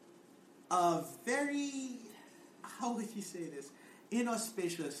 A very, how would you say this,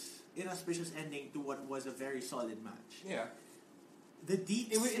 inauspicious ending to what was a very solid match. Yeah. The deep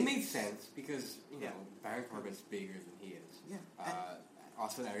It made sense because, Baron Corbin's bigger than he is. Yeah.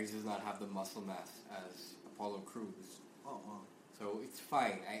 Austin Aries does not have the muscle mass as Apollo Crews. So it's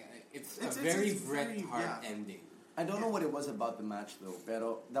fine. It's a very Bret Hart ending. I don't know what it was about the match though,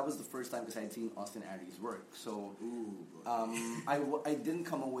 pero that was the first time because I had seen Austin Aries work. So I didn't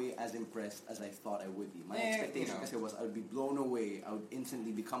come away as impressed as I thought I would be. My expectation was I would be blown away. I would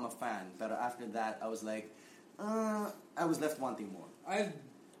instantly become a fan. But after that, I was like, I was left wanting more.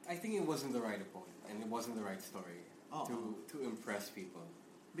 I think it wasn't the right opponent and it wasn't the right story to impress people.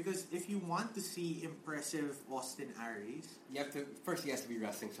 Because if you want to see impressive Austin Aries, he has to be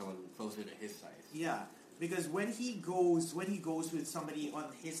wrestling someone closer to his size. Yeah, because when he goes with somebody on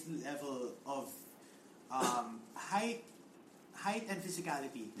his level of height and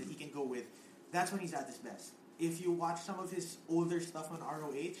physicality that he can go with, that's when he's at his best. If you watch some of his older stuff on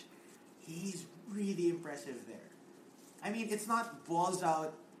ROH, he's really impressive there. I mean, it's not balls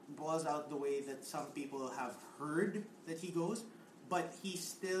out the way that some people have heard that he goes, but he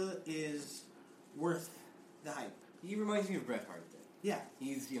still is worth the hype. He reminds me of Bret Hart. Yeah.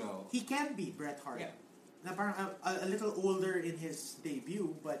 He's, He can be Bret Hart. Yeah. Now, parang a little older in his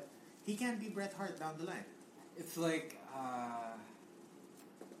debut, but he can be Bret Hart down the line. It's like,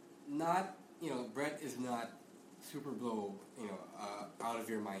 Bret is not super blow, out of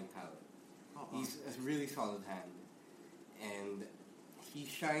your mind talent. He's a really solid hand. And he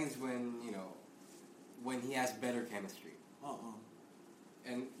shines when he has better chemistry.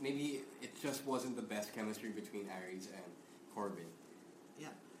 And maybe it just wasn't the best chemistry between Aries and Corbin.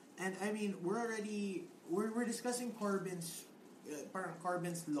 Yeah, and I mean we're discussing Corbin's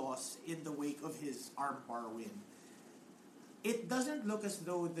loss in the wake of his armbar win. It doesn't look as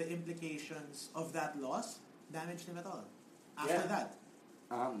though the implications of that loss damaged him at all. After that,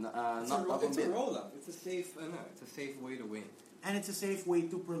 It's a roll-up. It's a safe way to win. And it's a safe way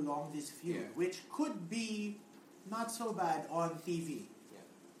to prolong this feud, which could be not so bad on TV.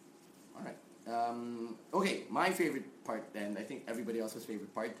 All right. Okay, my favorite part, and I think everybody else's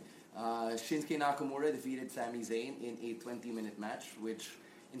favorite part, Shinsuke Nakamura defeated Sami Zayn in a 20-minute match, which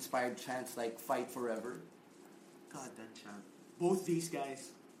inspired chants like "Fight Forever." God, that chant. Both these guys.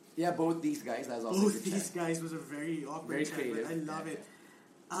 Yeah, both these guys. That's also Both a good these chant. guys was a very awkward Very chant, but creative. I love it.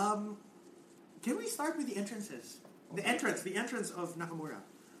 Can we start with the entrances? The entrance of Nakamura.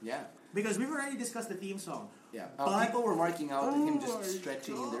 Yeah. Because we've already discussed the theme song. Yeah. But- People were marking out him my just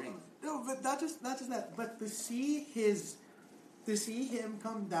stretching in the God. ring. No, but not just that. But to see him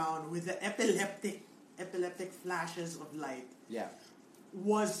come down with the epileptic flashes of light Yeah.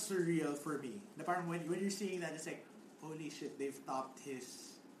 was surreal for me. Na parang when you're seeing that, it's like, holy shit, they've topped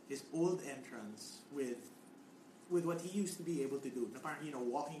his old entrance with what he used to be able to do. Na parang,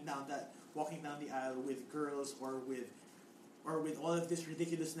 walking down the aisle with girls or with all of this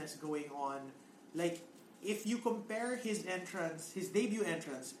ridiculousness going on. Like, if you compare his debut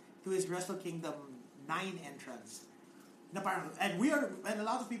entrance to his Wrestle Kingdom 9 entrance, na parang, and a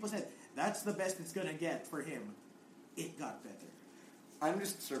lot of people said that's the best it's gonna get for him. It got better. I'm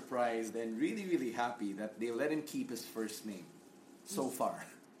just surprised and really, really happy that they let him keep his first name far.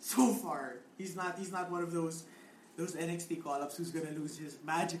 So far, he's not one of those NXT call-ups who's gonna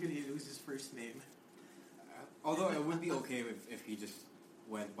magically lose his first name. Although it would be okay if he just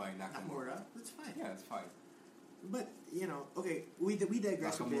went by Nakamura. Nakamura, that's fine. Yeah, it's fine. But okay, we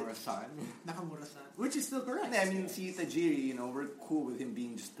digress a bit. Nakamura-san. Nakamura-san, which is still correct. I mean, see Tajiri, we're cool with him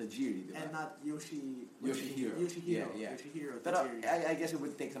being just Tajiri, diba? And not Yoshihiro. Yoshihiro. Yeah. Yoshihiro But Tajiri. I guess it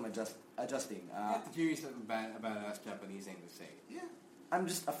would take some adjusting. Tajiri's a badass Japanese name to say. Yeah. I'm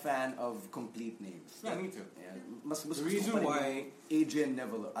just a fan of complete names. Yeah, me too. Yeah. Mas The reason why Adrian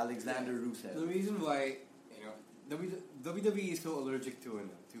Neville, Alexander Rusev. The reason why WWE is so allergic to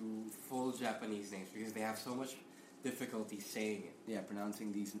full Japanese names because they have so much difficulty saying it. Yeah,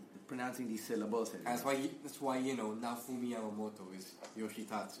 pronouncing these syllables. That's why Naofumi Yamamoto is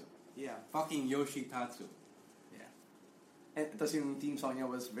Yoshitatsu. Yeah. Fucking Yoshitatsu. Yeah. And tapos yung theme song niya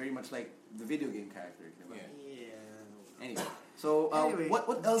was very much like the video game character. Diba? Yeah. Yeah. Anyway, so Anyway.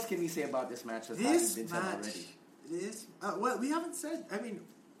 what else can we say about this match that hasn't been said already? Well, we haven't said. I mean,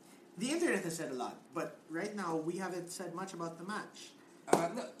 the internet has said a lot, but right now we haven't said much about the match.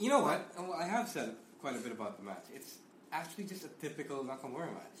 No, you know what? Well, I have said quite a bit about the match. It's actually just a typical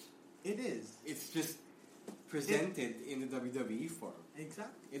Nakamura match. It is It's just presented in the WWE form.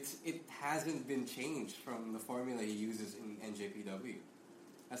 exactly. It hasn't been changed from the formula he uses in NJPW.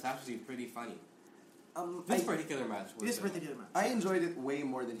 That's actually pretty funny. This particular match was... I enjoyed it way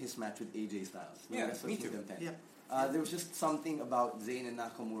more than his match with AJ Styles. Yeah, Wrestle me too. Kingdom 10. Yeah. There was just something about Zayn and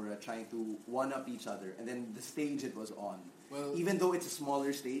Nakamura trying to one-up each other, and then the stage it was on. Well, even though it's a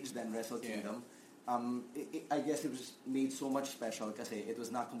smaller stage than Wrestle Yeah. Kingdom, I guess it was made so much special because it was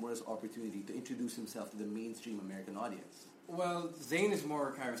Nakamura's opportunity to introduce himself to the mainstream American audience. Well, Zayn is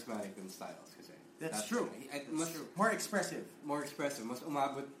more charismatic than Styles kasi. That's true. Mas True. More expressive. More expressive. Mas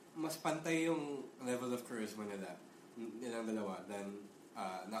umabot, mas pantay yung level of charisma nilang dalawa than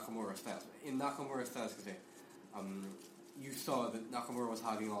Nakamura Styles. In Nakamura Styles kasi, you saw that Nakamura was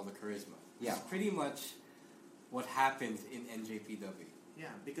having all the charisma. Yeah. It's pretty much what happens in NJPW. Yeah,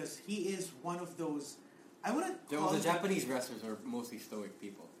 because he is one of those. I wouldn't The call Japanese wrestlers are mostly stoic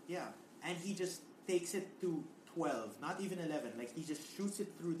people. Yeah, and he just takes it to 12, not even 11. Like, he just shoots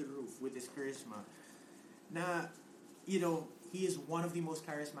it through the roof with his charisma. Na, he is one of the most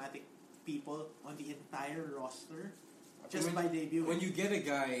charismatic people on the entire roster just by debuting. When you get a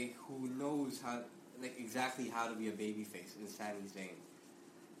guy who knows exactly how to be a babyface in Sami Zayn,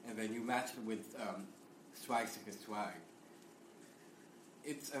 and then you match it with Swag Sick Swag,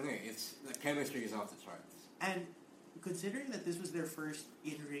 the chemistry is off the charts. And considering that this was their first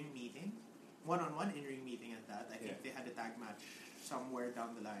in-ring meeting, one-on-one in-ring meeting at that, I think they had a tag match somewhere down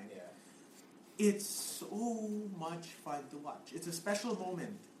the line. Yeah. It's so much fun to watch. It's a special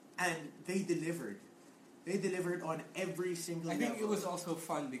moment, and they delivered. They delivered on every single I level. think it was also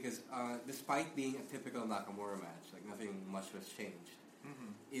fun because despite being a typical Nakamura match, like nothing much was changed,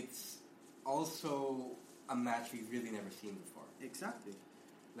 it's also a match we've really never seen before. Exactly.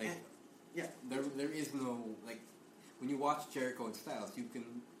 Like, And, yeah. there is no, like, when you watch Jericho and Styles,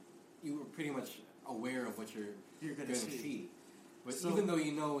 you were pretty much aware of what you're gonna going to see. But So- even though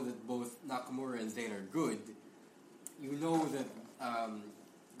you know that both Nakamura and Zayn are good, you know that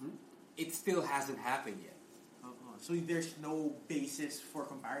it still hasn't happened yet. So there's no basis for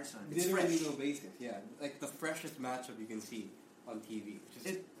comparison. It's Literally fresh. no basis, yeah. Like the freshest matchup you can see on TV, which is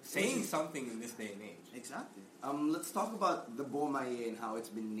It- saying something in this day and age. Exactly. Let's talk about the Bomaye and how it's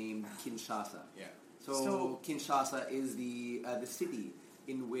been named Kinshasa. Yeah. So Kinshasa is the city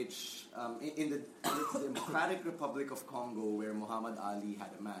in which In the Democratic Republic of Congo, where Muhammad Ali had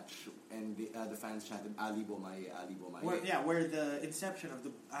a match, and the fans chanted Ali Bomaye, Ali Bomaye. Where the inception of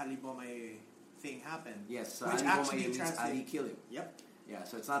the Ali Bomaye thing happened. Yes, so which Ali actually Bomaye means translates. Ali kill him. Yep. Yeah,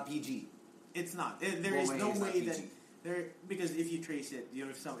 so it's not PG. It's not. There is Bomaye no is not way that PG. there, because if you trace it,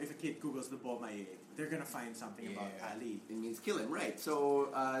 if a kid Googles the Bomaye, they're gonna find something about Ali. It means kill him, right? So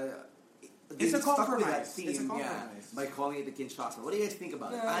they It's a stuck with compromise. that theme, It's a yeah, compromise. by calling it the Kinshasa. What do you guys think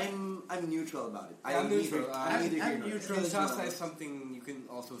about it? I'm neutral about it. I'm neutral. I'm neither here I'm nor there. neutral. Kinshasa is something you can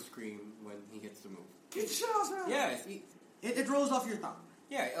also scream when he hits the move. Kinshasa. Yeah, It rolls off your tongue.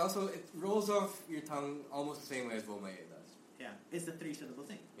 yeah. Also, it rolls off your tongue almost the same way as Bomaye does. Yeah, it's the 3-syllable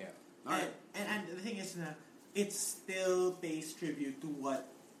thing. Yeah. Alright. And the thing is, it still pays tribute to what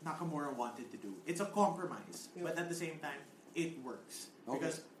Nakamura wanted to do. It's a compromise, but at the same time, it works Okay.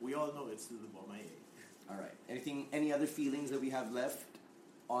 because we all know it's the Bomaye. All right. Any other feelings that we have left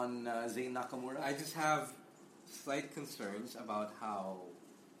on Zayn Nakamura? I just have slight concerns about how,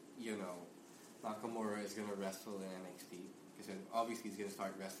 Nakamura is going to wrestle in NXT. Because obviously he's going to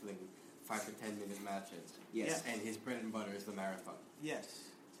start wrestling 5 to 10 minute matches. Yes. And his bread and butter is the marathon. Yes.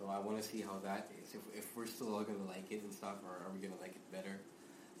 So I want to see how that is. If we're still all going to like it and stuff, or are we going to like it better?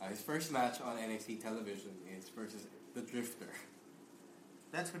 His first match on NXT television is versus the Drifter.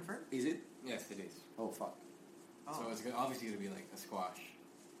 That's confirmed? Is it? Yes, it is. Oh, fuck. Oh. So it's obviously going to be like a squash.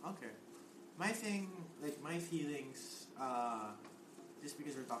 Okay. My feelings, just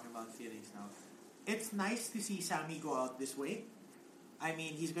because we're talking about feelings now, it's nice to see Sammy go out this way. I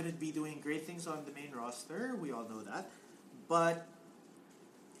mean, he's going to be doing great things on the main roster. We all know that. But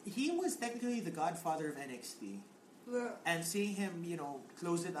he was technically the godfather of NXT. And seeing him,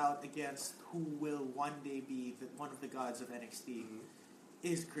 close it out against who will one day be one of the gods of NXT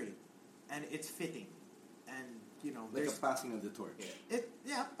is great. And it's fitting. And, Like a passing of the torch.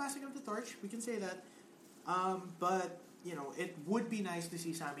 passing of the torch. We can say that. But, it would be nice to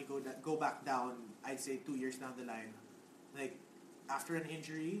see Sammy go back down, I'd say 2 years down the line. Like, after an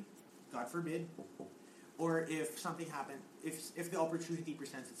injury, God forbid. Or if something happened, if the opportunity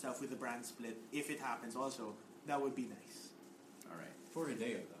presents itself with the brand split, if it happens also, that would be nice. All right. For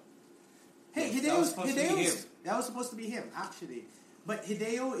Hideo, though. Hey, Yes, that was supposed to be him, actually. But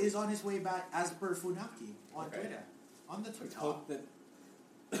Hideo is on his way back as per Funaki on Twitter. On the Twitter. Let's hope that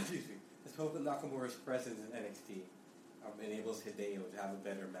excuse me. Let's hope that Nakamura's presence in NXT enables Hideo to have a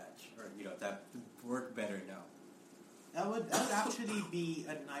better match, or to work better now. That would actually be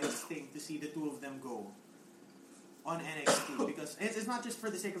a nice thing to see the two of them go on NXT, because it's not just for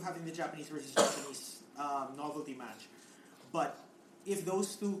the sake of having the Japanese versus Japanese novelty match, but if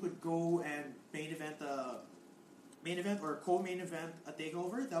those two could go and main event or co-main event a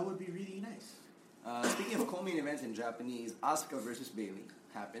takeover, that would be really nice. Speaking of co-main events in Japanese, Asuka versus Bayley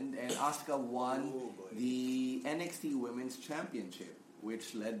happened, and Asuka won the NXT Women's Championship,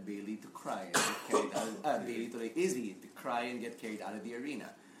 which led Bayley to cry and get carried out. Bayley to Izzy to cry and get carried out of the arena.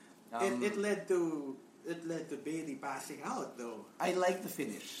 It led to Bayley passing out, though. I like the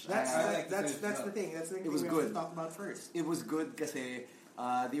finish. That's the thing. That's the thing It was we good. have to talk about first. It was good because they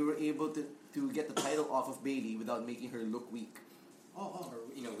were able to get the title off of Bayley without making her look weak. Oh.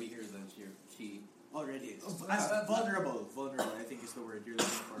 Or weaker than she Already. Vulnerable. Vulnerable, I think is the word you're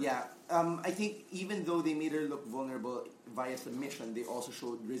looking for. Yeah. I think even though they made her look vulnerable via submission, they also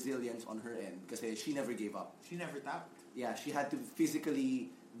showed resilience on her end because she never gave up. She never tapped. Yeah, she had to physically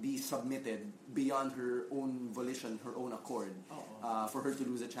be submitted beyond her own volition, her own accord, for her to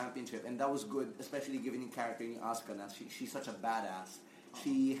lose a championship. And that was good, especially given in character in Asuka. Na she's such a badass.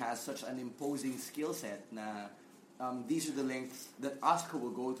 She has such an imposing skill set. These are the lengths that Asuka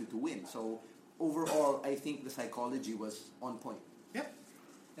will go to win. So overall, I think the psychology was on point. Yep.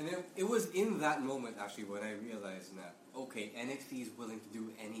 And it was in that moment, actually, when I realized that, okay, NXT is willing to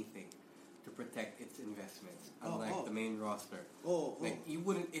do anything to protect its investments, unlike the main roster. Like, you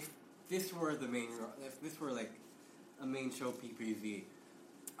wouldn't, if this were if this were like a main show PPV,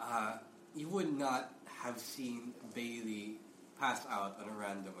 you would not have seen Bayley pass out on a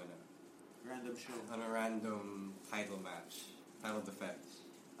random show. On a random title match, title defense.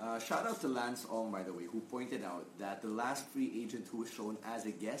 Shout out to Lance Ong, by the way, who pointed out that the last free agent who was shown as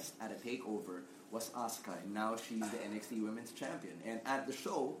a guest at a takeover was Asuka, and now she's the NXT Women's Champion. And at the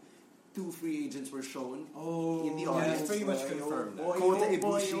show, 2 free agents were shown in the audience. It's pretty much confirmed. Kota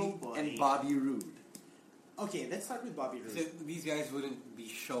Ibushi and Bobby Roode. Okay, let's start with Bobby Roode. So these guys wouldn't be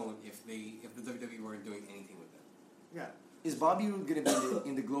shown if the WWE weren't doing anything with them. Yeah. Is Bobby Roode going to be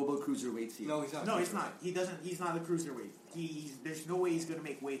in the Global Cruiserweight series? No, he's not. No, he's not. He doesn't. He's not a cruiserweight. There's no way he's going to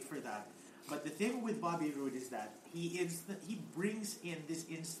make weight for that. But the thing with Bobby Roode is that he brings in this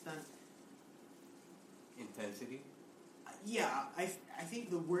instant intensity. I think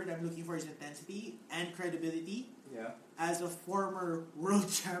the word I'm looking for is intensity and credibility. Yeah. As a former world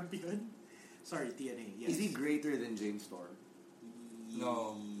champion, sorry TNA. Yes. Is he greater than James Storm?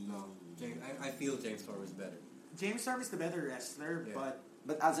 No. I feel James Storm is better. James Storm is the better wrestler, Yeah.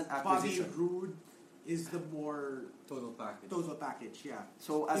 But as an acquisition, Bobby Roode is the more Total package. total package. Yeah.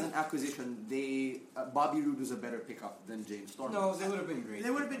 so as an acquisition, Bobby Roode was a better pickup than James Storm. No, they would have been great. They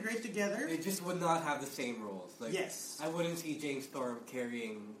would have been great together. They just would not have the same roles. Like, Yes. I wouldn't see James Storm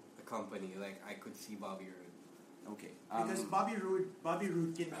carrying the company like I could see Bobby Roode. Okay. Because Bobby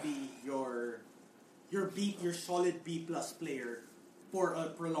Roode can be your solid B plus player for a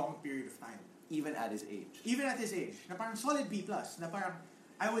prolonged period of time. even at his age. Even at his age, na parang solid B plus. Na parang,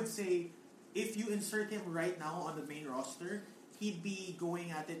 I would say, if you insert him right now on the main roster, he'd be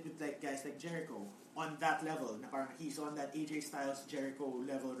going at it with like guys like Jericho on that level. Na parang he's on that AJ Styles Jericho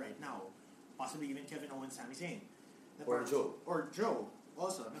level right now. Possibly even Kevin Owens, Sami Zayn. Na Or parang- Joe. Or Joe.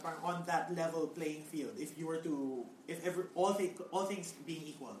 Also, na parang on that level playing field. If you were to, all things being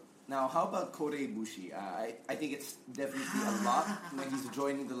equal. Now, how about Kota Ibushi? I think it's definitely a lot when he's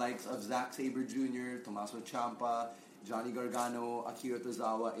joining the likes of Zack Sabre Jr., Tommaso Ciampa, Johnny Gargano, Akira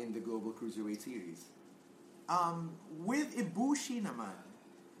Tozawa in the Global Cruiserweight Series. With Ibushi naman,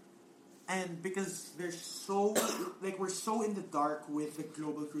 and because they're so, like we're so in the dark with the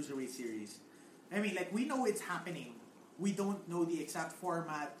Global Cruiserweight Series. I mean, like we know it's happening. We don't know the exact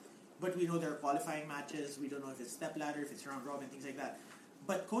format, but we know there are qualifying matches. We don't know if it's step ladder, if it's round robin, things like that.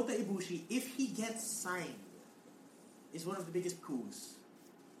 But Kota Ibushi, if he gets signed, is one of the biggest coups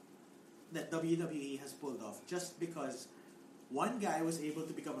that WWE has pulled off. Just because one guy was able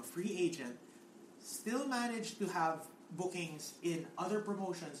to become a free agent, still managed to have bookings in other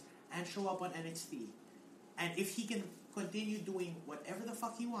promotions, and show up on NXT. And if he can continue doing whatever the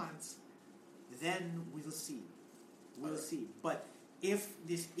fuck he wants, then we'll see. We'll see. But if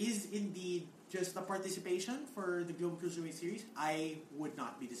this is indeed just a participation for the Global Cruiserweight Series, I would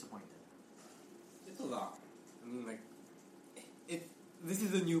not be disappointed. It's a lot. I mean, like, this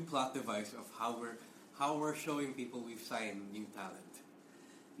is a new plot device of how we're showing people we've signed new talent.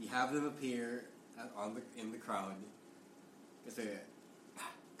 We have them appear in the crowd. Kasi,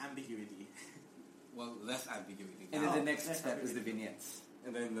 Ambiguity. well, less ambiguity. And then the next that's step not is the really- vignettes.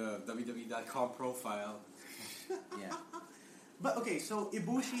 And then the WWE.com profile. Yeah, But okay, so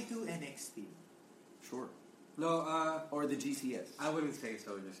Ibushi to NXT. sure. No, Or the GCS. I wouldn't say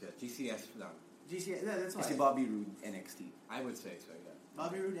so just yet. GCS lang. GC, that's why. Kasi Bobby Roode, NXT. I would say so, yeah.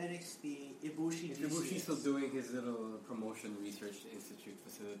 Bobby Roode NXT, Ibushi If GCS. Ibushi's still doing his little promotion research institute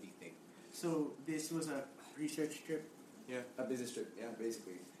facility thing. So this was a research trip. Yeah. A business trip, yeah,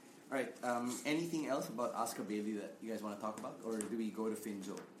 basically. All right. Anything else about Asuka Bailey that you guys want to talk about, or do we go to Finn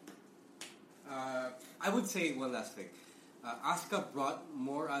Joe? I would say one last thing. Asuka brought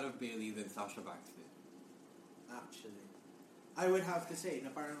more out of Bailey than Sasha Banks did. Actually, I would have to say, na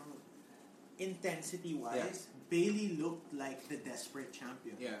parang intensity-wise, Yeah. Bailey looked like the desperate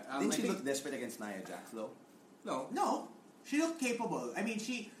champion. Yeah. Didn't I she think- look desperate against Nia Jax, though? No. No, she looked capable. I mean,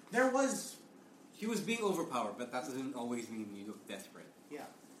 there was, She was being overpowered, but that doesn't always mean you look desperate. yeah.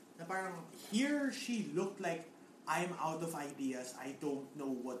 Na parang, here she looked like, I'm out of ideas. I don't know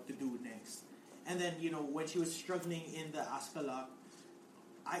what to do next. And then, when she was struggling in the Asuka lock,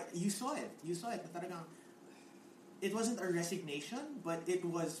 you saw it. You saw it. Na talagang, it wasn't a resignation, but it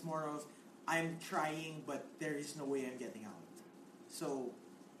was more of, I'm trying, but there is no way I'm getting out. So,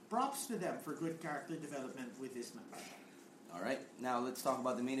 props to them for good character development with this match. All right. Now let's talk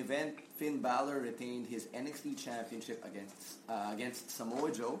about the main event. Finn Balor retained his NXT Championship against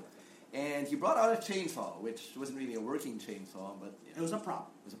Samoa Joe, and he brought out a chainsaw, which wasn't really a working chainsaw, but It was a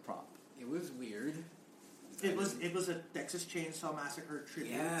prop. It was a prop. It was weird. It was a Texas Chainsaw Massacre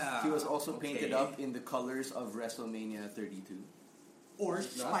tribute. Yeah. He was also okay. painted up in the colors of WrestleMania 32. Or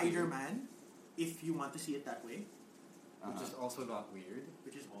It's not Spider-Man, if you want to see it that way. Which is also not weird.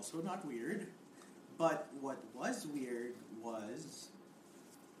 Which is also not weird. But what was weird was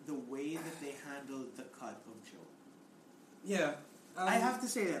the way that they handled the cut of Joe. Yeah. I have to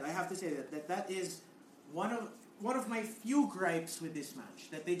say that that is one of my few gripes with this match,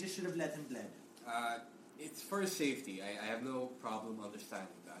 that they just should have let him bleed. It's for safety. I have no problem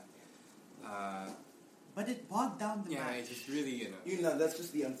understanding that. But it bogged down the Yeah, match. it's just really, That's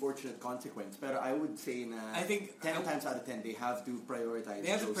just the unfortunate consequence. But I would say I think 10 times out of 10, they have to prioritize They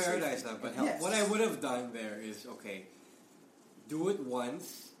have to Joe's prioritize safety that, but and health. Yes. what I would have done there is, okay, do it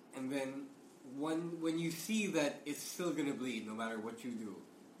once, and then when you see that it's still going to bleed no matter what you do,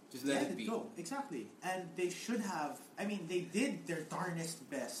 Just let it be. Go. Exactly. And they should have, I mean, they did their darnest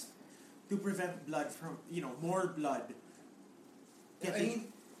best to prevent blood from, more blood.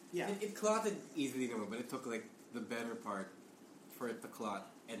 It clotted easily, but it took like the better part for it to clot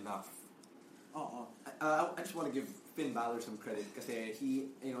enough. I just want to give Finn Balor some credit because he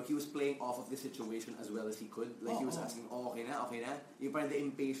was playing off of the situation as well as he could. Like he was asking, okay na. Yung parang the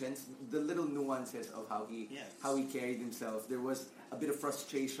impatience, the little nuances of how he carried himself. There was a bit of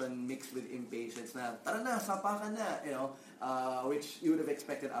frustration mixed with impatience. Na tara na, sapakan na, which you would have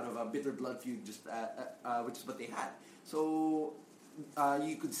expected out of a bitter blood feud, which is what they had. So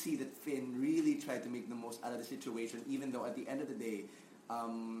you could see that Finn really tried to make the most out of the situation, even though at the end of the day,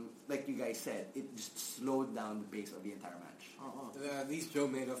 like you guys said, it just slowed down the pace of the entire match. At least Joe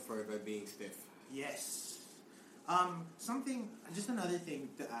made up for it by being stiff. Yes. Just another thing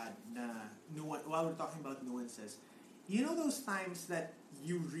to add, while we're talking about nuances, you know those times that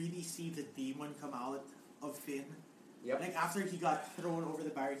you really see the demon come out of Finn? Yep. Like after he got thrown over the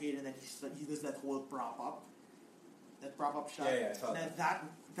barricade and then he does that whole prop up shot. Yeah, I saw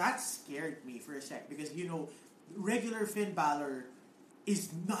that scared me for a sec because regular Finn Balor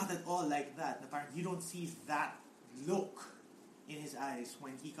is not at all like that. You don't see that look in his eyes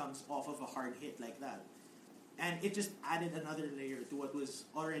when he comes off of a hard hit like that. And it just added another layer to what was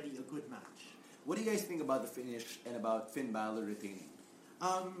already a good match. What do you guys think about the finish and about Finn Balor retaining?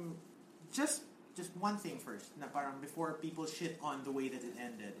 Just one thing first. Before people shit on the way that it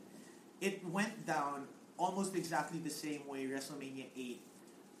ended. It went down almost exactly the same way WrestleMania 8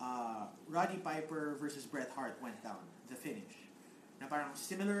 Roddy Piper versus Bret Hart went down. The finish.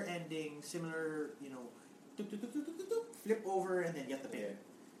 Similar ending, similar, flip over and then get the pin.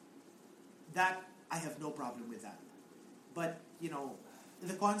 That, I have no problem with that. But,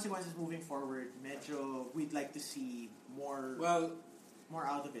 the consequences moving forward, we'd like to see more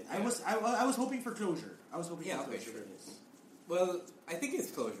out of it. Yeah. I was hoping for closure. For closure sure. for this. Well, I think it's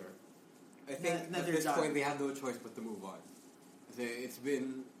closure. I think at this point they have no choice but to move on. It's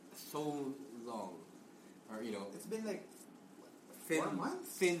been so long. It's been like 4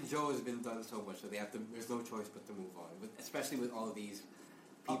 months? Finn Joe has been done so much that there's no choice but to move on. Especially with all these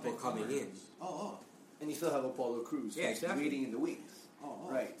people coming in. And you still have Apollo Crews waiting in the wings.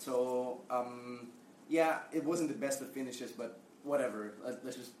 Right. So, it wasn't the best of finishes, but whatever.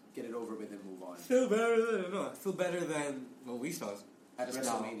 Let's just get it over with and move on. Still better than what we saw at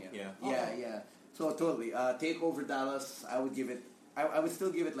WrestleMania. Now. Yeah. So totally. Takeover Dallas, I would give it. I would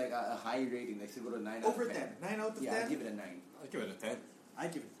still give it like a high rating, like siguro 9 over out of 10. 9 out of 10? Yeah, I'd give it a 9. I'd give it a 10. I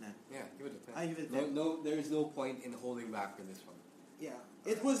give it 10. Yeah, give it a 10. I give it 10. No, there is no point in holding back for this one. Yeah.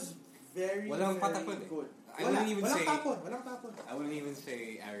 It was very, Walang very patapon good. I wouldn't even say... Walang tapon. I wouldn't even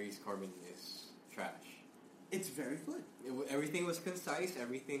say Aries Corbin is trash. It's very good. Everything was concise.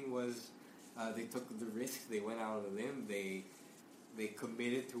 Everything was... they took the risks. They went out on a limb. They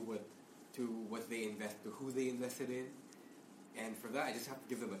committed to what they invest, to who they invested in. And for that, I just have to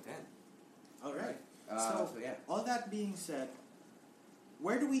give them a 10. All right. So all that being said,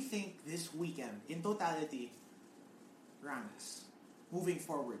 where do we think this weekend, in totality, ranks moving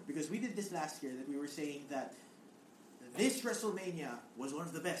forward? Because we did this last year, that we were saying that this WrestleMania was one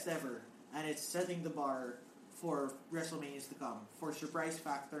of the best ever, and it's setting the bar for WrestleManias to come, for surprise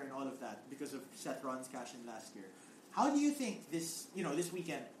factor and all of that, because of Seth Rollins' cash-in last year. How do you think this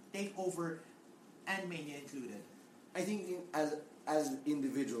weekend, TakeOver and Mania included? I think as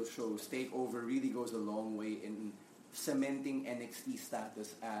individual shows, TakeOver really goes a long way in cementing NXT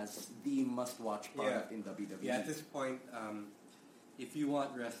status as the must-watch product in WWE. Yeah, at this point, if you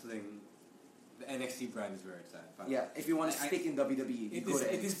want wrestling, the NXT brand is where it's at. If you want to stick in WWE, you go to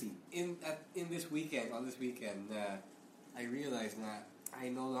NXT. On this weekend, I realized that I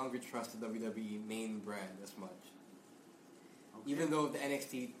no longer trust the WWE main brand as much. Okay. Even though the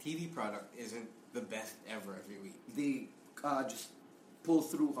NXT TV product isn't the best ever every week. They just pull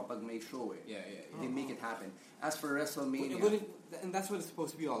through kapag may show it. Yeah. They make it happen. As for WrestleMania... and that's what it's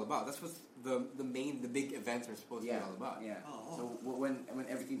supposed to be all about. That's what the big events are supposed to be all about. Yeah. So when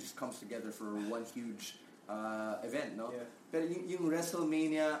everything just comes together for one huge event, no? Yeah. But yung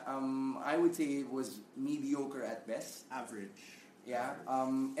WrestleMania, I would say it was mediocre at best. Average. Yeah,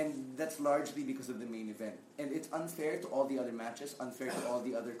 and that's largely because of the main event. And it's unfair to all the other matches, unfair to all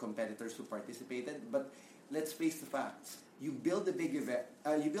the other competitors who participated. But let's face the facts. You build a big event,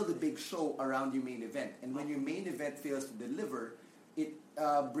 you build a big show around your main event. And when your main event fails to deliver, it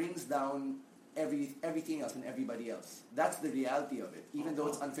brings down everything else and everybody else. That's the reality of it. Even though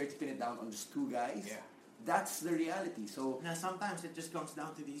it's unfair to pin it down on just two guys, that's the reality. So now sometimes it just comes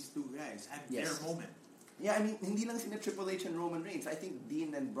down to these two guys and their moment. Yeah, I mean, hindi lang sina Triple H and Roman Reigns. I think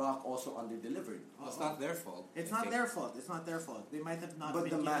Dean and Brock also under-delivered. Well, it's not their fault. It's not their fault. It's not their fault. They might have not But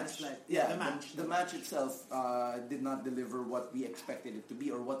been the given match, the the match itself did not deliver what we expected it to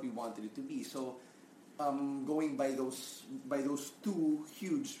be or what we wanted it to be. So, going by those two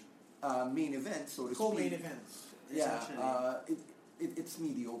huge main events, so to speak. Co-main events. Yeah, it's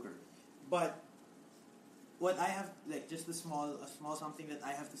mediocre. But what I have, like, just a small something that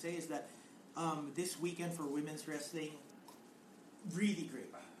I have to say is that this weekend for women's wrestling, really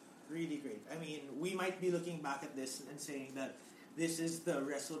great. Really great. I mean, we might be looking back at this and saying that this is the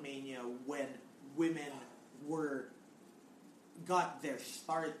WrestleMania when women got their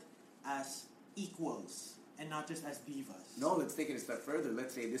start as equals and not just as divas. No, let's take it a step further.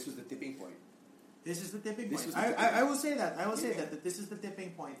 Let's say this was the tipping point. This is the tipping point. I will say that. I will say that this is the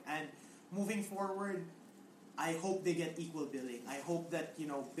tipping point. And moving forward, I hope they get equal billing. I hope that,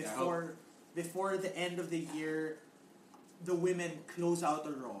 before the end of the year, the women close out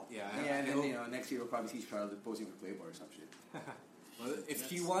the Raw. Yeah, and then next year we'll probably see Charlotte posing for Playboy or some shit. Well, if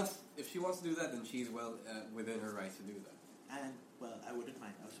she wants to do that, then she's well within her rights to do that. And well, I wouldn't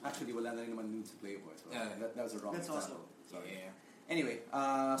mind. Actually, wala na rin naman nudes sa Playboy, so that was a wrong That's example. also Sorry. Yeah. Anyway,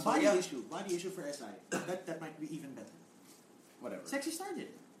 body issue for SI. that might be even better. Whatever. Sexy started.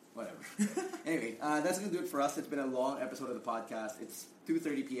 Whatever. Anyway, that's going to do it for us. It's been a long episode of the podcast. It's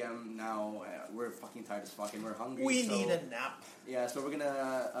 2:30 p.m. now. We're fucking tired as fuck and we're hungry. We need a nap. Yeah, so we're going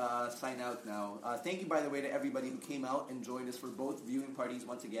to sign out now. Thank you, by the way, to everybody who came out and joined us for both viewing parties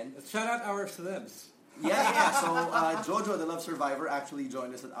once again. Let's shout out our celebs. Yeah. So Jojo, the Love Survivor, actually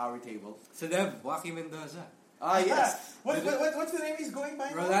joined us at our table. Celeb, Joaquin Mendoza. Yes. What's the name he's going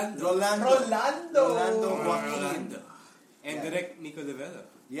by? Rolando. Joaquin. And Direct Nico De Velo.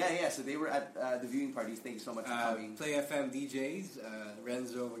 Yeah, so they were at the viewing parties. Thank you so much for coming. Play FM DJs,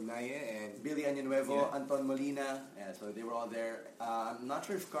 Renzo Magnaya and Billy Añanuevo, Anton Molina. Yeah, so they were all there. I'm not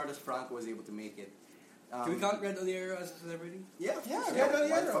sure if Carlos Franco was able to make it. Can we count Red Oliero as a celebrity? Yeah, Red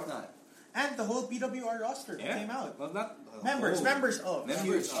Oliero. Why the fuck not? And the whole PWR roster came out. Well, not members of.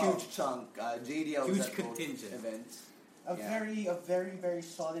 Huge chunk. JDL was at contingent both events. A very, very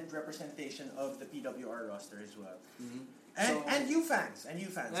solid representation of the PWR roster as well. Mm-hmm. And you fans.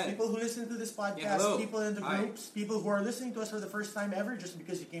 Yeah. People who listen to this podcast, people in the groups, people who are listening to us for the first time ever just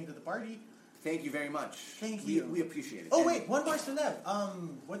because you came to the party. Thank you very much. Thank you. We appreciate it. Oh, wait, one more celeb.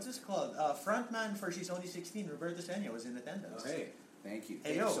 What's this called? Frontman for She's Only 16, Roberto Senya, was in attendance. Okay. Thank you.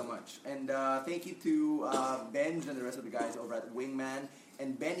 Thank you so much. And thank you to Benj and the rest of the guys over at Wingman,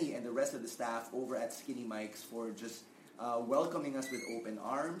 and Benny and the rest of the staff over at Skinny Mike's for just welcoming us with open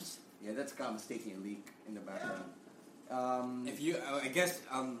arms. Yeah, that's Kama's taking a leak in the background. I guess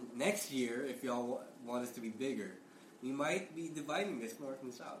next year, if y'all want us to be bigger, we might be dividing this north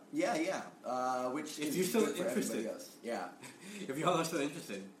and south. Yeah. Which if is you're still good for interested, else. Yeah. If y'all are still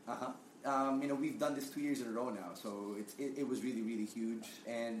interested. We've done this 2 years in a row now, so it was really, really huge.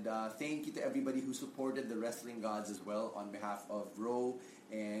 And thank you to everybody who supported the Wrestling Gods as well on behalf of Ro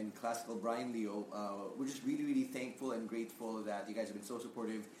and Classical Brian Leo. We're just really, really thankful and grateful that you guys have been so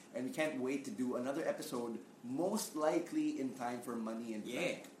supportive. And we can't wait to do another episode, most likely in time for Money and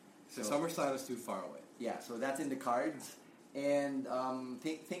Frank. So SummerSlam is too far away. Yeah, so that's in the cards. And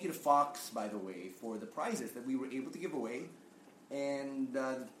thank you to Fox, by the way, for the prizes that we were able to give away. And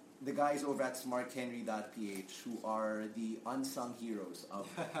the guys over at smarthenry.ph, who are the unsung heroes of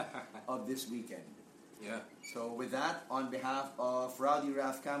this weekend. Yeah. So with that, on behalf of Rowdy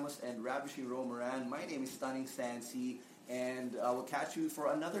Raf Camus and Ravishing Romaran, my name is Stunning Sansi, and we'll catch you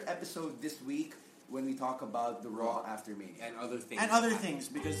for another episode this week when we talk about the Raw after Mania. And other things. And other things,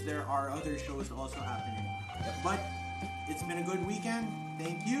 because there are other shows also happening. Yep. But it's been a good weekend.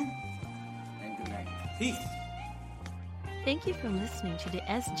 Thank you. And good night. Peace. Thank you for listening to the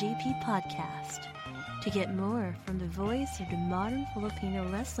SGP Podcast. To get more from the voice of the modern Filipino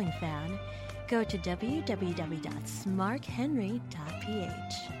wrestling fan, go to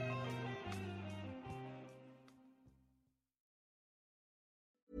www.smarthenry.ph.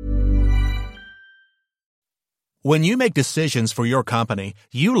 When you make decisions for your company,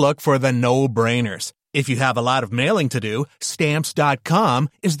 you look for the no-brainers. If you have a lot of mailing to do, Stamps.com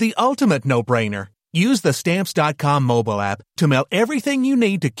is the ultimate no-brainer. Use the Stamps.com mobile app to mail everything you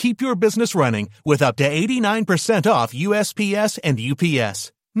need to keep your business running with up to 89% off USPS and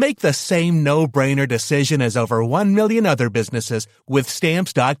UPS. Make the same no-brainer decision as over 1 million other businesses with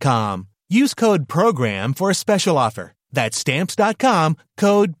Stamps.com. Use code PROGRAM for a special offer. That's Stamps.com,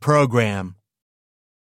 code PROGRAM.